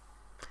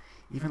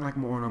like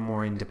more on a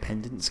more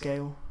independent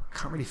scale. I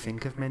can't really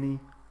think of many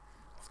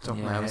off the top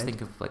of my I head. was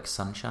thinking of like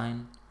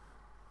Sunshine,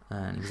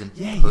 and he was in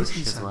Yeah, he is Push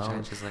in as well, Sunshine.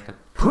 which is like a.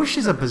 Push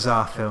is a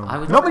bizarre film. I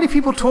would- Not many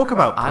people talk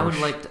about Push. I would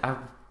like to.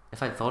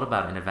 If I'd thought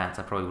about it in advance,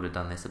 I probably would have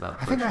done this about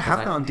Push. I think I have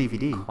that on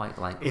DVD. Quite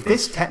like. If Push.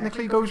 this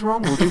technically goes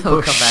wrong, we'll do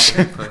we'll Push.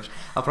 come back and do Push.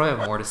 I'll probably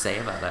have more to say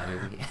about that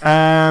movie.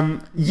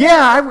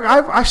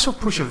 I saw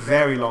Push a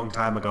very long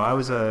time ago. I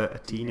was a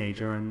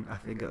teenager, and I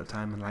think at the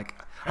time, and like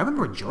I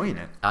remember enjoying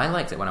it. I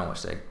liked it when I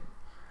watched it.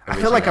 I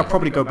feel like I'll originally.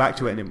 probably go back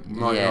to it, and it might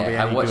not be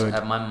I any watched.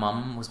 good. My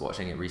mum was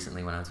watching it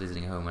recently when I was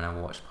visiting home, and I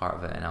watched part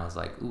of it, and I was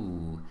like,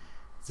 "Ooh,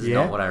 this is Yeah?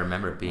 not what I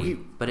remember it being." We-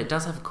 But it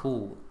does have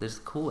There's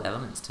cool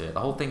elements to it. The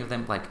whole thing of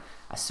them like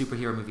a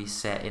superhero movie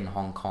set in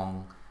Hong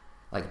Kong,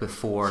 like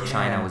before Yeah.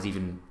 China was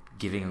even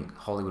giving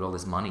Hollywood all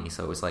this money,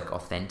 so it was like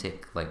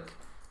authentic, like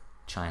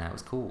China. It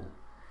was cool.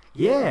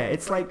 Yeah,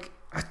 it's like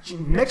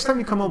next time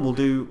you come on, we'll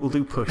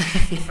do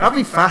Push. That'd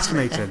be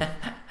fascinating.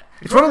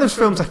 It's one of those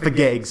films I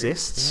forget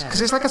exists Yeah.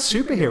 because it's like a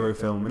superhero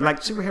film, and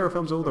like superhero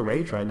films are all the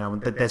rage right now, and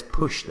there's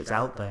Push that's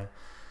out there.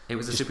 It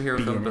was a Just superhero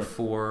being film it.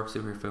 before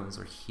superhero films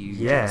were huge.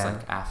 It was Yeah.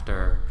 like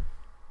after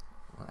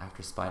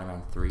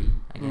Spider-Man 3,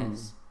 I Mm.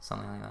 guess,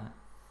 something like that.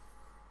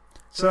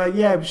 So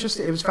yeah,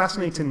 it was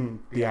fascinating,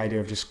 the idea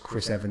of just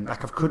Chris Evans.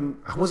 Like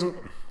I wasn't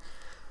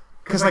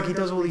because like he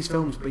does all these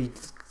films, but he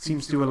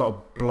seems to do a lot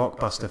of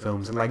blockbuster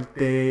films, and like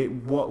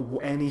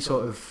any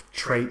sort of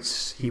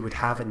traits he would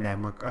have in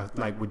them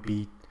like would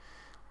be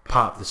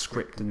part of the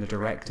script and the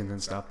directing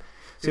and stuff.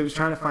 So he was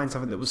trying to find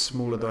something that was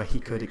smaller, though he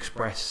could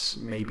express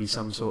maybe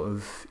some sort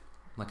of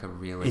Like a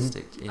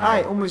realistic.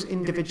 almost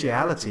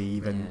individuality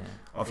even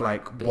Yeah. of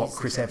like But what he's-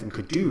 Chris Evans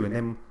could do, and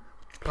then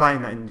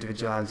applying that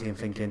individuality and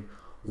thinking,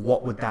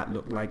 what would that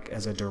look like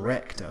as a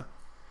director?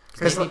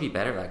 Because like- he'd be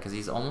better at that, because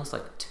he's almost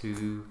like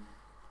too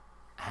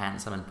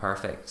handsome and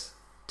perfect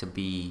to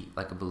be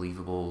like a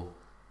believable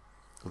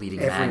leading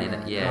Every man in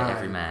man, it. Yeah, aye.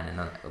 every man,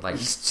 and like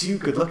He's too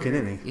good looking,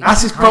 isn't he? he's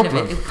That's his kind of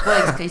problem. it.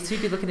 Well, he's too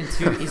good looking and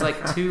too. He's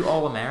like too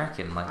all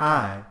American. Like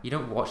Aye. you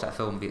don't watch that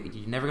film.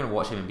 You're never gonna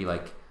watch him and be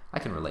like, I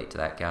can relate to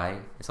that guy.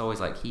 It's always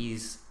like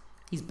he's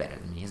better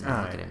than me, isn't he?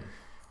 Aye. Look at him.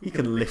 He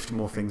can lift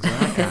more things than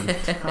I can.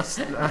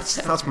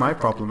 That's my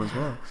problem as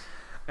well.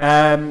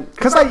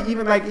 Because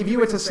even like if you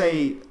were to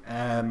say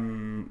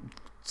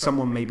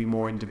someone maybe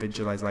more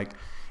individualized, like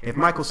if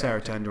Michael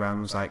Cera turned around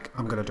and was like,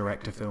 I'm going to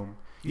direct a film,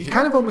 you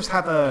kind of almost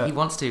have He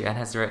wants to and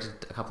has directed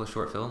a couple of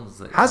short films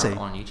that Has are he?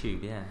 on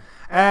YouTube.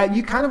 Yeah.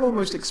 you kind of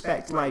almost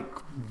expect like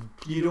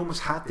you'd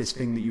almost had this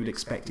thing that you'd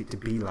expect it to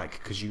be like,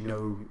 because you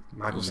know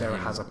Michael Cera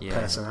has a Yeah.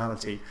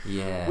 personality,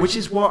 Yeah. which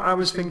is what I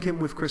was thinking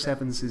with Chris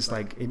Evans is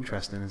like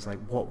interesting. Is like,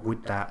 what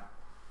would that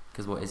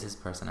Because what is his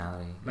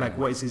personality? like? Yeah.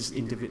 What is his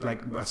individual?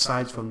 Like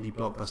aside from the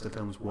blockbuster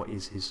films, what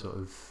is his sort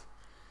of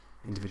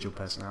individual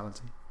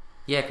personality?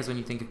 Yeah, because when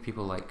you think of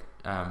people like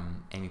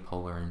Amy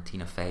Poehler and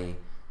Tina Fey,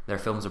 their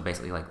films are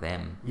basically like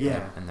them.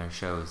 Yeah. And their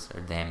shows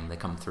are them. They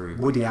come through.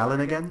 Woody Allen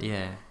again.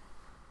 Yeah.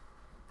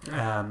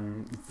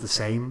 It's the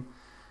same.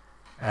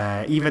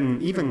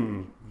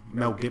 Even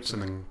Mel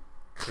Gibson and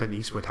Clint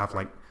Eastwood have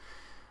like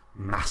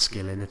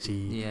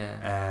masculinity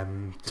Yeah.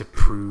 to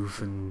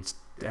prove and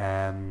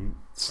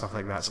stuff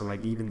like that. So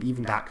like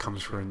even that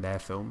comes through in their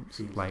films,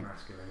 like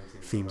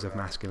themes of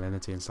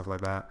masculinity and stuff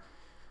like that.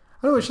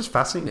 Oh, it's just A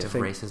fascinating bit to of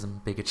think.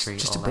 racism, bigotry,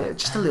 Just a all bit, that.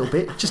 just a little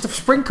bit, just a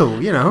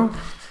sprinkle, you know.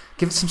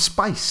 Give it some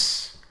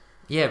spice.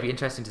 Yeah, it'd be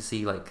interesting to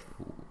see like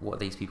what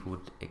these people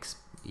would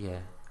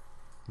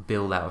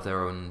build out of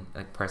their own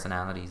like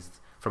personalities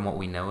from what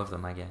we know of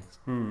them, I guess.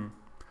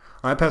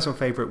 My personal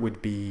favourite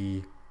would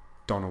be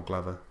Donald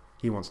Glover.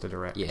 He wants to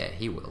direct. Yeah,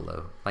 he will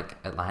though. Like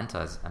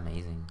Atlanta is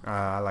amazing.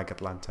 I like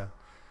Atlanta.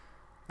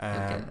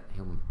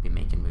 He'll be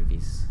making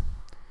movies.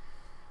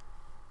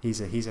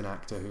 He's an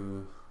actor who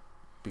would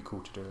be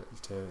cool to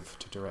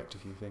direct a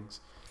few things.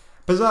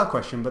 Bizarre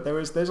question, but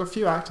there's a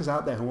few actors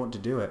out there who want to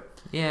do it.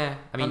 Yeah,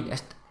 I mean,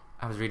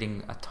 I was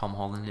reading a Tom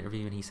Holland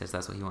interview and he says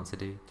that's what he wants to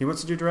do. He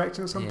wants to do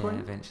directing at some Yeah, point.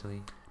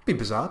 eventually. Be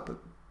bizarre, but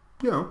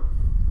you know.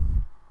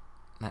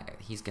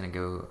 Like, he's gonna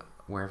go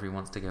wherever he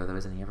wants to go, though,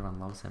 isn't he? Everyone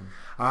loves him.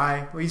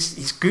 Well,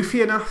 he's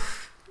goofy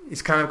enough.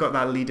 He's kind of got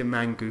that leading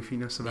man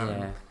goofiness about him.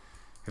 Yeah.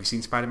 Have you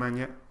seen Spider-Man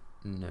yet?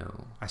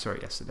 No. I saw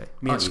it yesterday.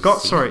 Me Oh, and you've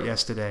Scott seen saw it? it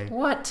yesterday.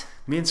 What?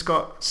 Me and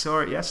Scott saw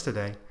it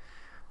yesterday.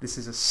 This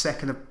is a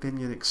second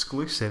opinion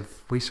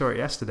exclusive. We saw it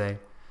yesterday.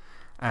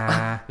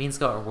 Me and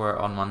Scott were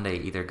on Monday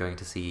either going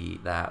to see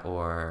that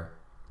or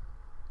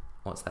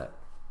what's that?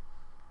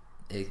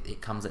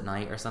 It Comes at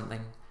Night or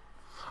something.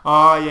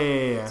 Oh,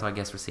 yeah. So I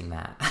guess we're seeing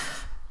that.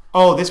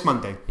 Oh, this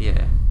Monday.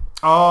 Yeah.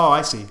 Oh,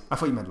 I see. I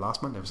thought you meant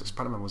last Monday.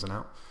 Spider-Man wasn't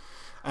out.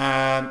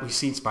 We've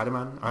seen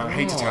Spider-Man. I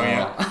hate to tell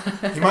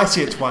you. You might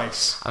see it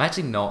twice. I'm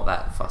actually not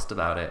that fussed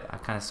about it. I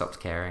kind of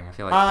stopped caring. I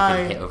feel like I've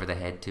been hit over the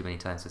head too many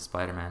times with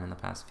Spider-Man in the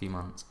past few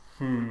months.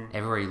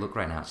 Everywhere you look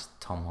right now, it's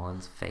just Tom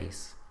Holland's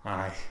face.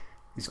 Aye.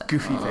 His Like,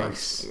 goofy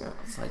face.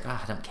 It's like,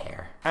 I don't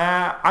care.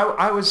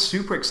 I was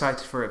super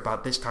excited for it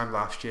about this time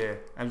last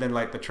year. And then,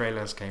 like, the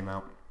trailers came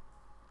out.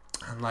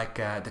 And, like,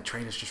 the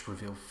trailers just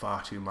revealed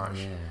far too much.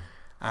 Yeah.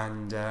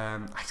 And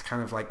I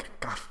kind of, like,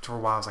 after a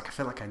while, I was like, I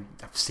feel like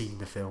I've seen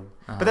the film.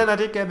 Uh-huh. But then I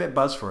did get a bit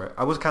buzzed for it.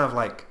 I was kind of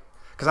like...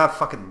 Because I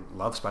fucking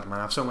love Spider-Man.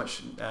 I have so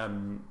much...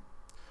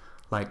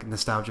 like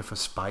nostalgia for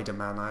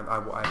Spider-Man.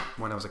 I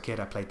when I was a kid,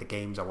 I played the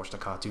games, I watched the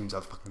cartoons, I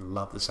fucking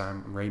loved the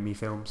Sam Raimi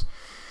films.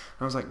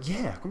 And I was like,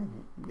 yeah,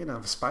 you know,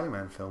 a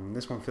Spider-Man film. And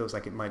this one feels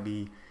like it might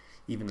be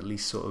even at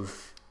least sort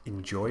of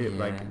enjoy it. Yeah.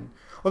 Like,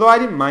 although I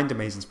didn't mind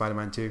Amazing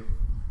Spider-Man 2.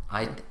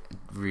 I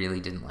really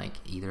didn't like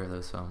either of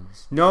those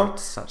films. No, They're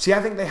such see,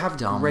 I think they have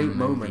dumb great movies.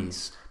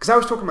 moments. Because I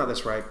was talking about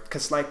this, right?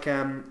 Because like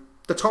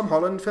the Tom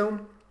Holland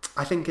film,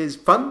 I think is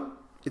fun.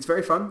 It's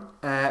very fun.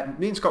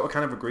 Me and Scott were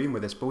kind of agreeing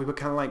with this, but we were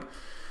kind of like,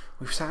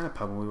 we sat in a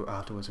pub and we were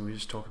afterwards and we were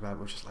just talking about it.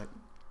 We were just like,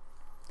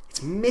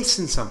 it's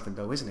missing something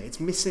though, isn't it? It's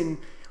missing.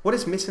 What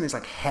it's missing is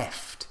like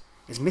heft.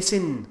 It's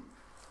missing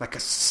like a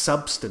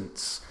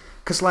substance.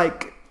 Because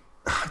like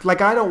I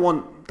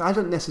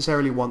don't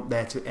necessarily want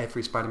there to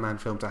every Spider-Man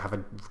film to have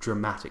a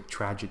dramatic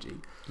tragedy.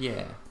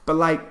 Yeah. But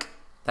like,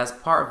 That's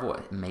part of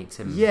what makes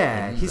him.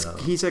 yeah, him, he's though.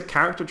 he's a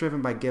character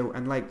driven by guilt,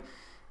 and like,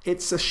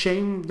 it's a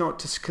shame not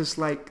to, because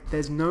like,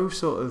 there's no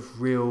sort of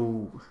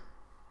real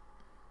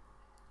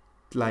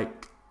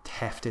like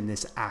heft in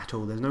this at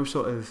all. There's no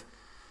sort of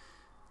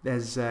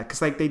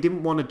because like they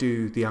didn't want to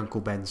do the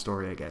Uncle Ben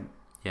story again,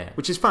 Yeah.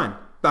 which is fine.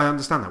 I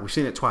understand that. We've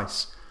seen it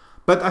twice.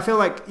 But I feel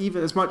like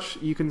even as much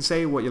you can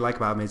say what you like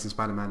about Amazing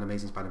Spider-Man and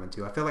Amazing Spider-Man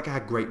 2, I feel like it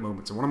had great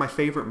moments. And one of my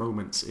favourite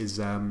moments is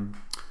in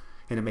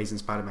Amazing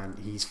Spider-Man,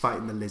 he's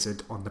fighting the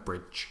lizard on the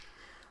bridge.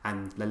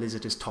 And the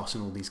lizard is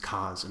tossing all these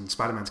cars and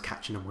Spider-Man's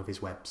catching them with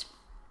his webs.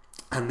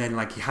 And then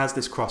like he has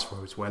this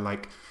crossroads where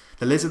like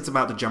the lizard's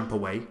about to jump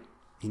away.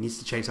 He needs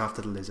to chase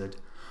after the lizard.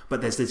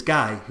 But there's this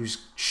guy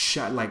who's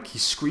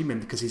he's screaming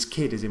because his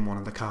kid is in one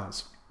of the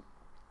cars.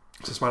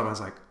 So Spider-Man's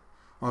like,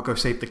 I'll go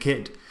save the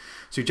kid.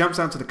 So he jumps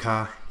down to the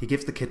car, he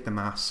gives the kid the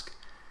mask,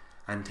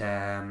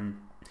 and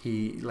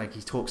he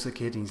talks to the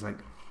kid and he's like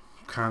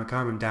calm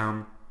him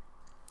down,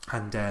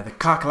 and the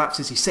car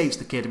collapses. He saves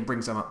the kid and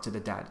brings him up to the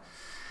dad,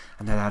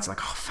 and the dad's like,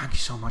 "Oh, thank you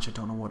so much. I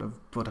don't know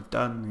what I've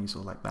done." And he's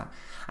all like that,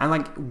 and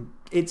like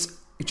it's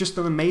just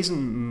an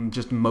amazing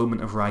just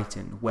moment of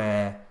writing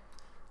where.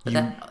 But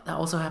that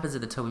also happens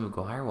in the Tobey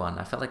Maguire one.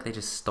 I felt like they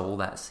just stole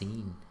that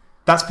scene.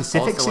 That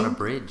specific also scene? on a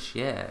bridge,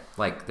 yeah.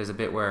 Like there's a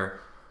bit where,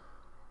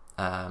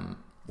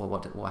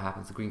 what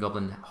happens? The Green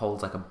Goblin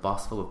holds like a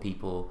bus full of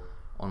people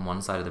on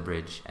one side of the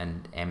bridge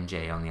and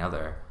MJ on the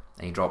other,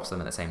 and he drops them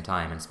at the same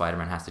time. And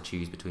Spider-Man has to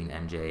choose between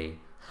MJ.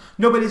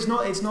 No, but it's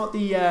not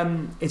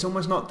the. It's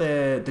almost not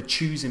the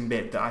choosing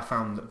bit that I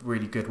found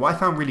really good. What I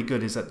found really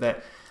good is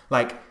that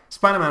like.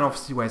 Spider-Man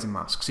obviously wears a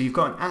mask, so you've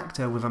got an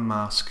actor with a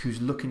mask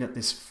who's looking at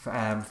this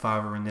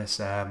father and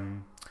this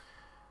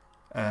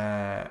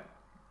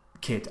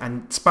kid,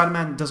 and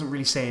Spider-Man doesn't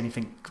really say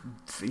anything. I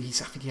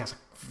think he has a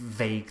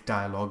vague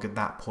dialogue at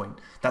that point.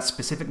 That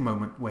specific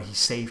moment where he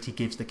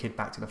gives the kid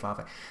back to the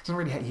father.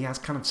 He has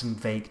kind of some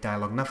vague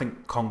dialogue, nothing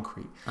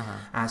concrete.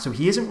 So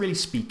he isn't really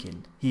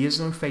speaking. He has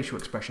no facial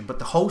expression, but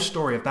the whole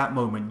story of that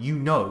moment,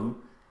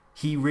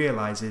 he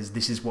realizes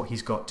this is what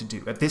he's got to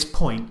do. At this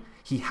point,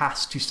 he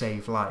has to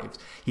save lives.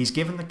 He's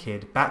given the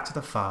kid back to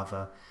the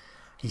father.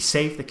 He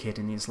saved the kid,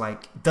 and he's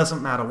like,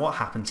 doesn't matter what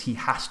happens, he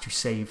has to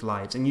save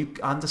lives. And you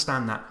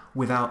understand that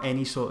without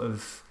any sort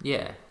of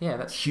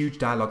that's huge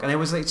dialogue. And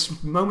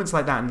it's moments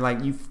like that, and like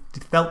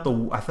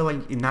I feel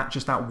like in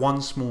that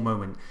one small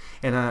moment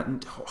in a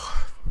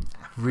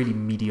really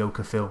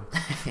mediocre film,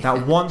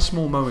 that one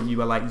small moment, you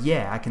were like,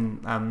 yeah, I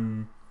can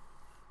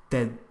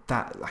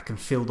I can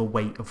feel the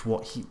weight of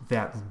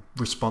that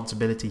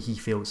responsibility he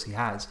feels he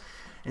has.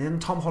 And in the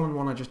Tom Holland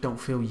one, I just don't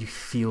feel you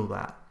feel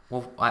that.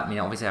 Well, I mean,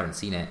 obviously I haven't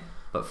seen it,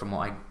 but from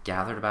what I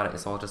gathered about it,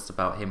 it's all just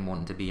about him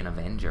wanting to be an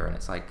Avenger, and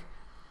it's like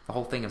the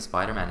whole thing of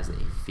Spider-Man is that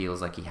he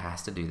feels like he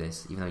has to do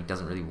this, even though he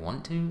doesn't really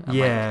want to. And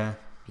like,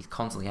 he's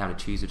constantly having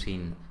to choose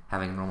between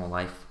having a normal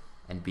life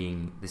and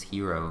being this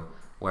hero,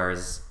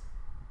 whereas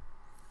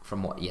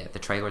from the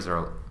trailers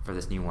are for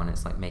this new one,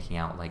 it's like making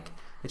out like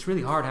it's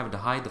really hard having to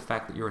hide the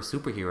fact that you're a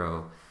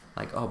superhero.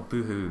 Like, oh,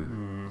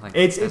 boo-hoo. Like,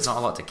 it's not a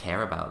lot to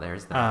care about there,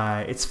 is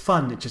there? It's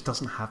fun. It just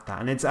doesn't have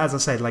that. And it's, as I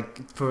said,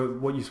 like, for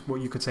what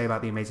you could say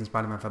about the Amazing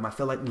Spider-Man film, I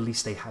feel like at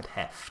least they had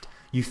heft.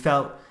 You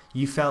felt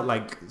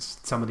like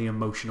some of the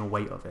emotional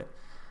weight of it.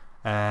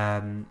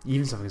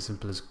 Even something as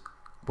simple as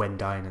Gwen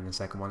dying in the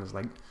second one is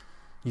like,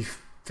 you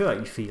feel like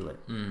you feel it.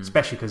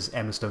 Especially because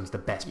Emma Stone's the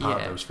best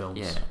part of those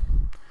films.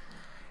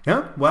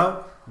 Yeah,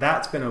 well,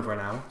 that's been over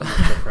an hour.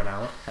 For an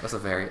hour. That was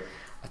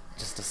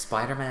just a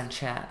Spider-Man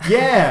chat.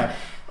 Yeah.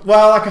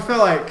 Well, like, I feel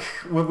like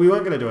we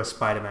weren't going to do a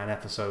Spider-Man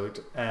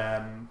episode,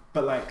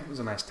 but like it was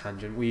a nice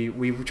tangent.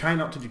 We try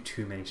not to do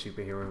too many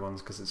superhero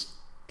ones because it's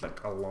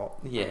like a lot.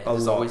 Yeah,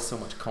 there's always so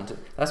much content.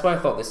 That's why I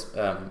thought this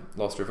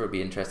Lost River would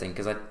be interesting,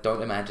 because I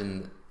don't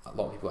imagine a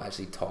lot of people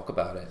actually talk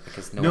about it,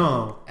 because no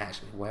one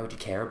actually. Why would you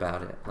care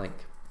about it? Like,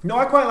 no,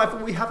 I quite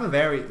like. We have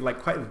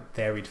quite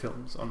varied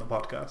films on the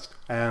podcast.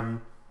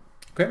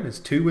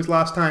 Gremlins 2 was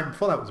last time.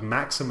 Before that was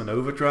Maxim and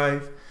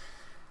Overdrive.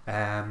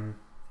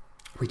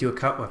 We do a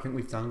couple. I think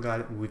we've done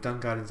Guardians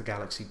of the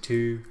Galaxy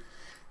 2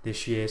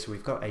 this year, so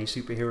we've got a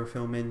superhero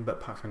film in. But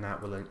apart from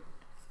that, we're like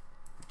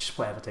just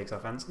whatever takes our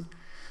fancy,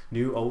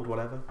 new, old,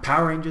 whatever.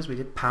 Power Rangers. We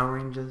did Power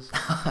Rangers.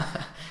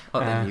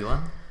 The new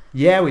one?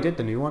 Yeah, we did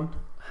the new one.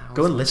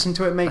 Go and listen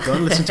to it, mate. Go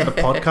and listen to the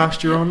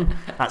podcast you're on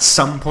at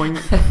some point.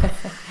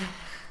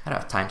 I don't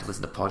have time to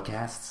listen to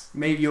podcasts.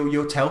 Maybe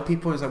you'll tell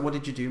people, is like, what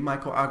did you do,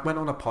 Michael? I went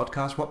on a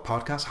podcast. What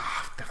podcast?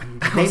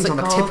 The name's on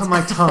the tip of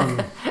my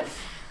tongue.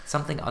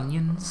 Something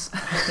onions.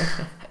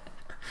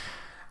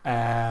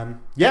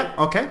 Yeah,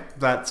 okay.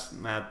 That's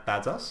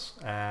us.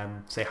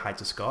 Say hi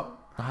to Scott.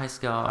 Hi,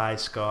 Scott. Hi,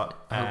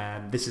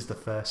 Scott. This is the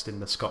first in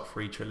the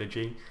Scott-free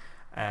trilogy.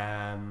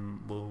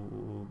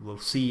 We'll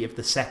see if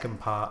the second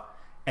part,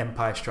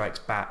 Empire Strikes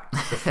Back, the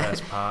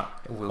first part,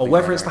 or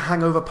whether better. It's The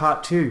Hangover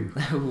Part 2.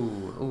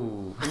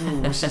 Ooh.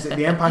 Which is it,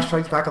 The Empire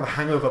Strikes Back or The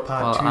Hangover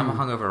Part 2? Well, I'm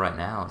hungover right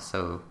now,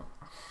 so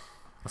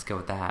let's go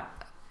with that.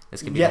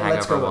 This could be The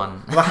Hangover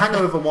 1. Well, The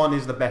Hangover 1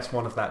 is the best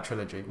one of that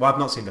trilogy. Well, I've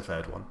not seen the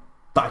third one,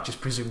 but I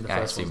just presume the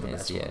first one's the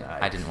best one.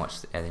 I didn't watch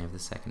any of the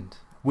second.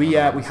 We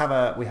have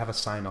a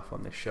sign off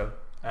on this show.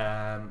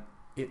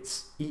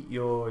 It's Eat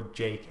Your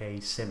J.K.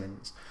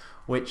 Simmons,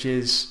 which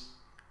is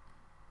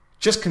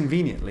just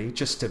conveniently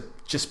just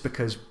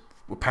because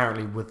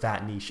apparently with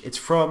that niche,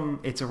 it's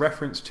a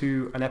reference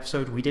to an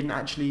episode we didn't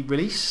actually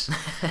release.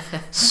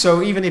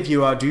 So even if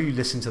you do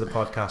listen to the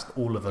podcast,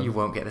 all of them, you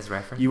won't get this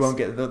reference. You won't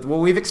get well,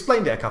 we've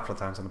explained it a couple of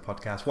times on the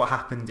podcast. What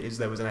happened is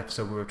there was an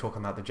episode where we were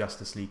talking about the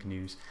Justice League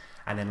news,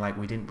 and then like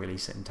we didn't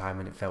release it in time,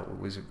 and it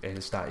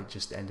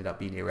just ended up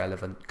being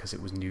irrelevant because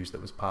it was news that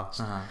was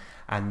passed.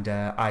 And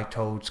I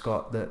told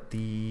Scott that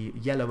the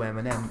yellow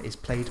M&M is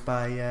played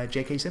by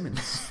J.K.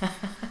 Simmons.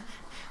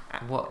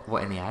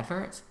 What in the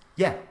adverts?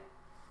 Yeah.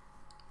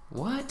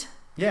 What?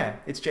 Yeah,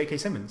 it's J.K.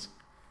 Simmons.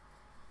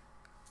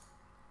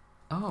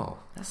 Oh,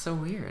 that's so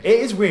weird. It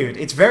is weird.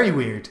 It's very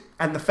weird.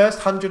 And the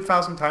first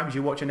 100,000 times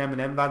you watch an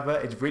Eminem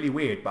advert, it's really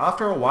weird. But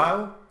after a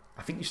while,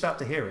 I think you start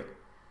to hear it.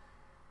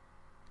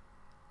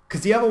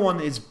 Because the other one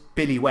is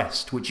Billy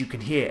West, which you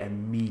can hear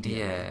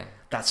immediately. Yeah.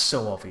 That's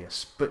so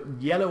obvious. But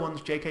yellow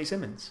one's J.K.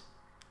 Simmons.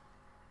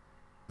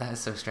 That is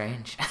so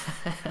strange.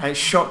 And it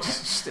shocked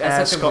That's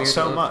such a Scott weird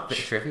so little much. bit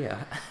of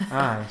trivia.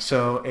 Aye,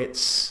 so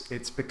it's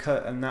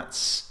because, and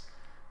that's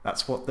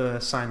what the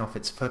sign off.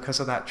 It's because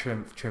of that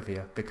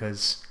trivia.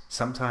 Because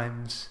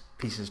sometimes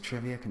pieces of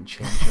trivia can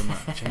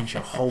change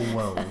your whole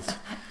world.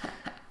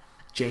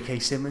 J.K.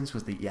 Simmons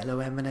was the yellow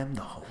Eminem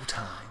the whole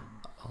time.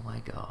 Oh my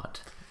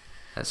god,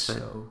 that's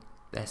So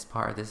the best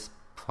part of this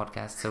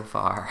podcast so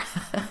far.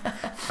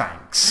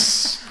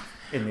 thanks.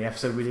 In the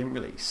episode we didn't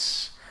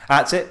release.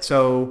 That's it.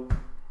 So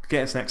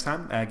get us next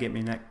time.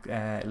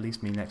 At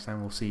least me next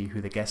time. We'll see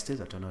who the guest is.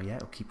 I don't know yet.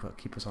 It'll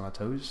keep us on our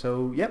toes.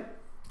 So yep,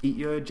 eat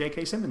your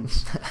J.K.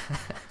 Simmons.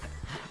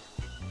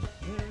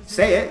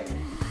 Say it.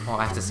 Oh,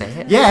 I have to say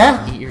it?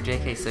 Yeah. Eat your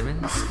J.K.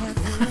 Simmons?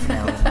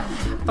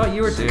 I thought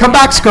you were doing Come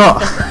back,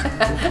 Scott.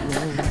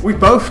 We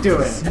both do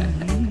it.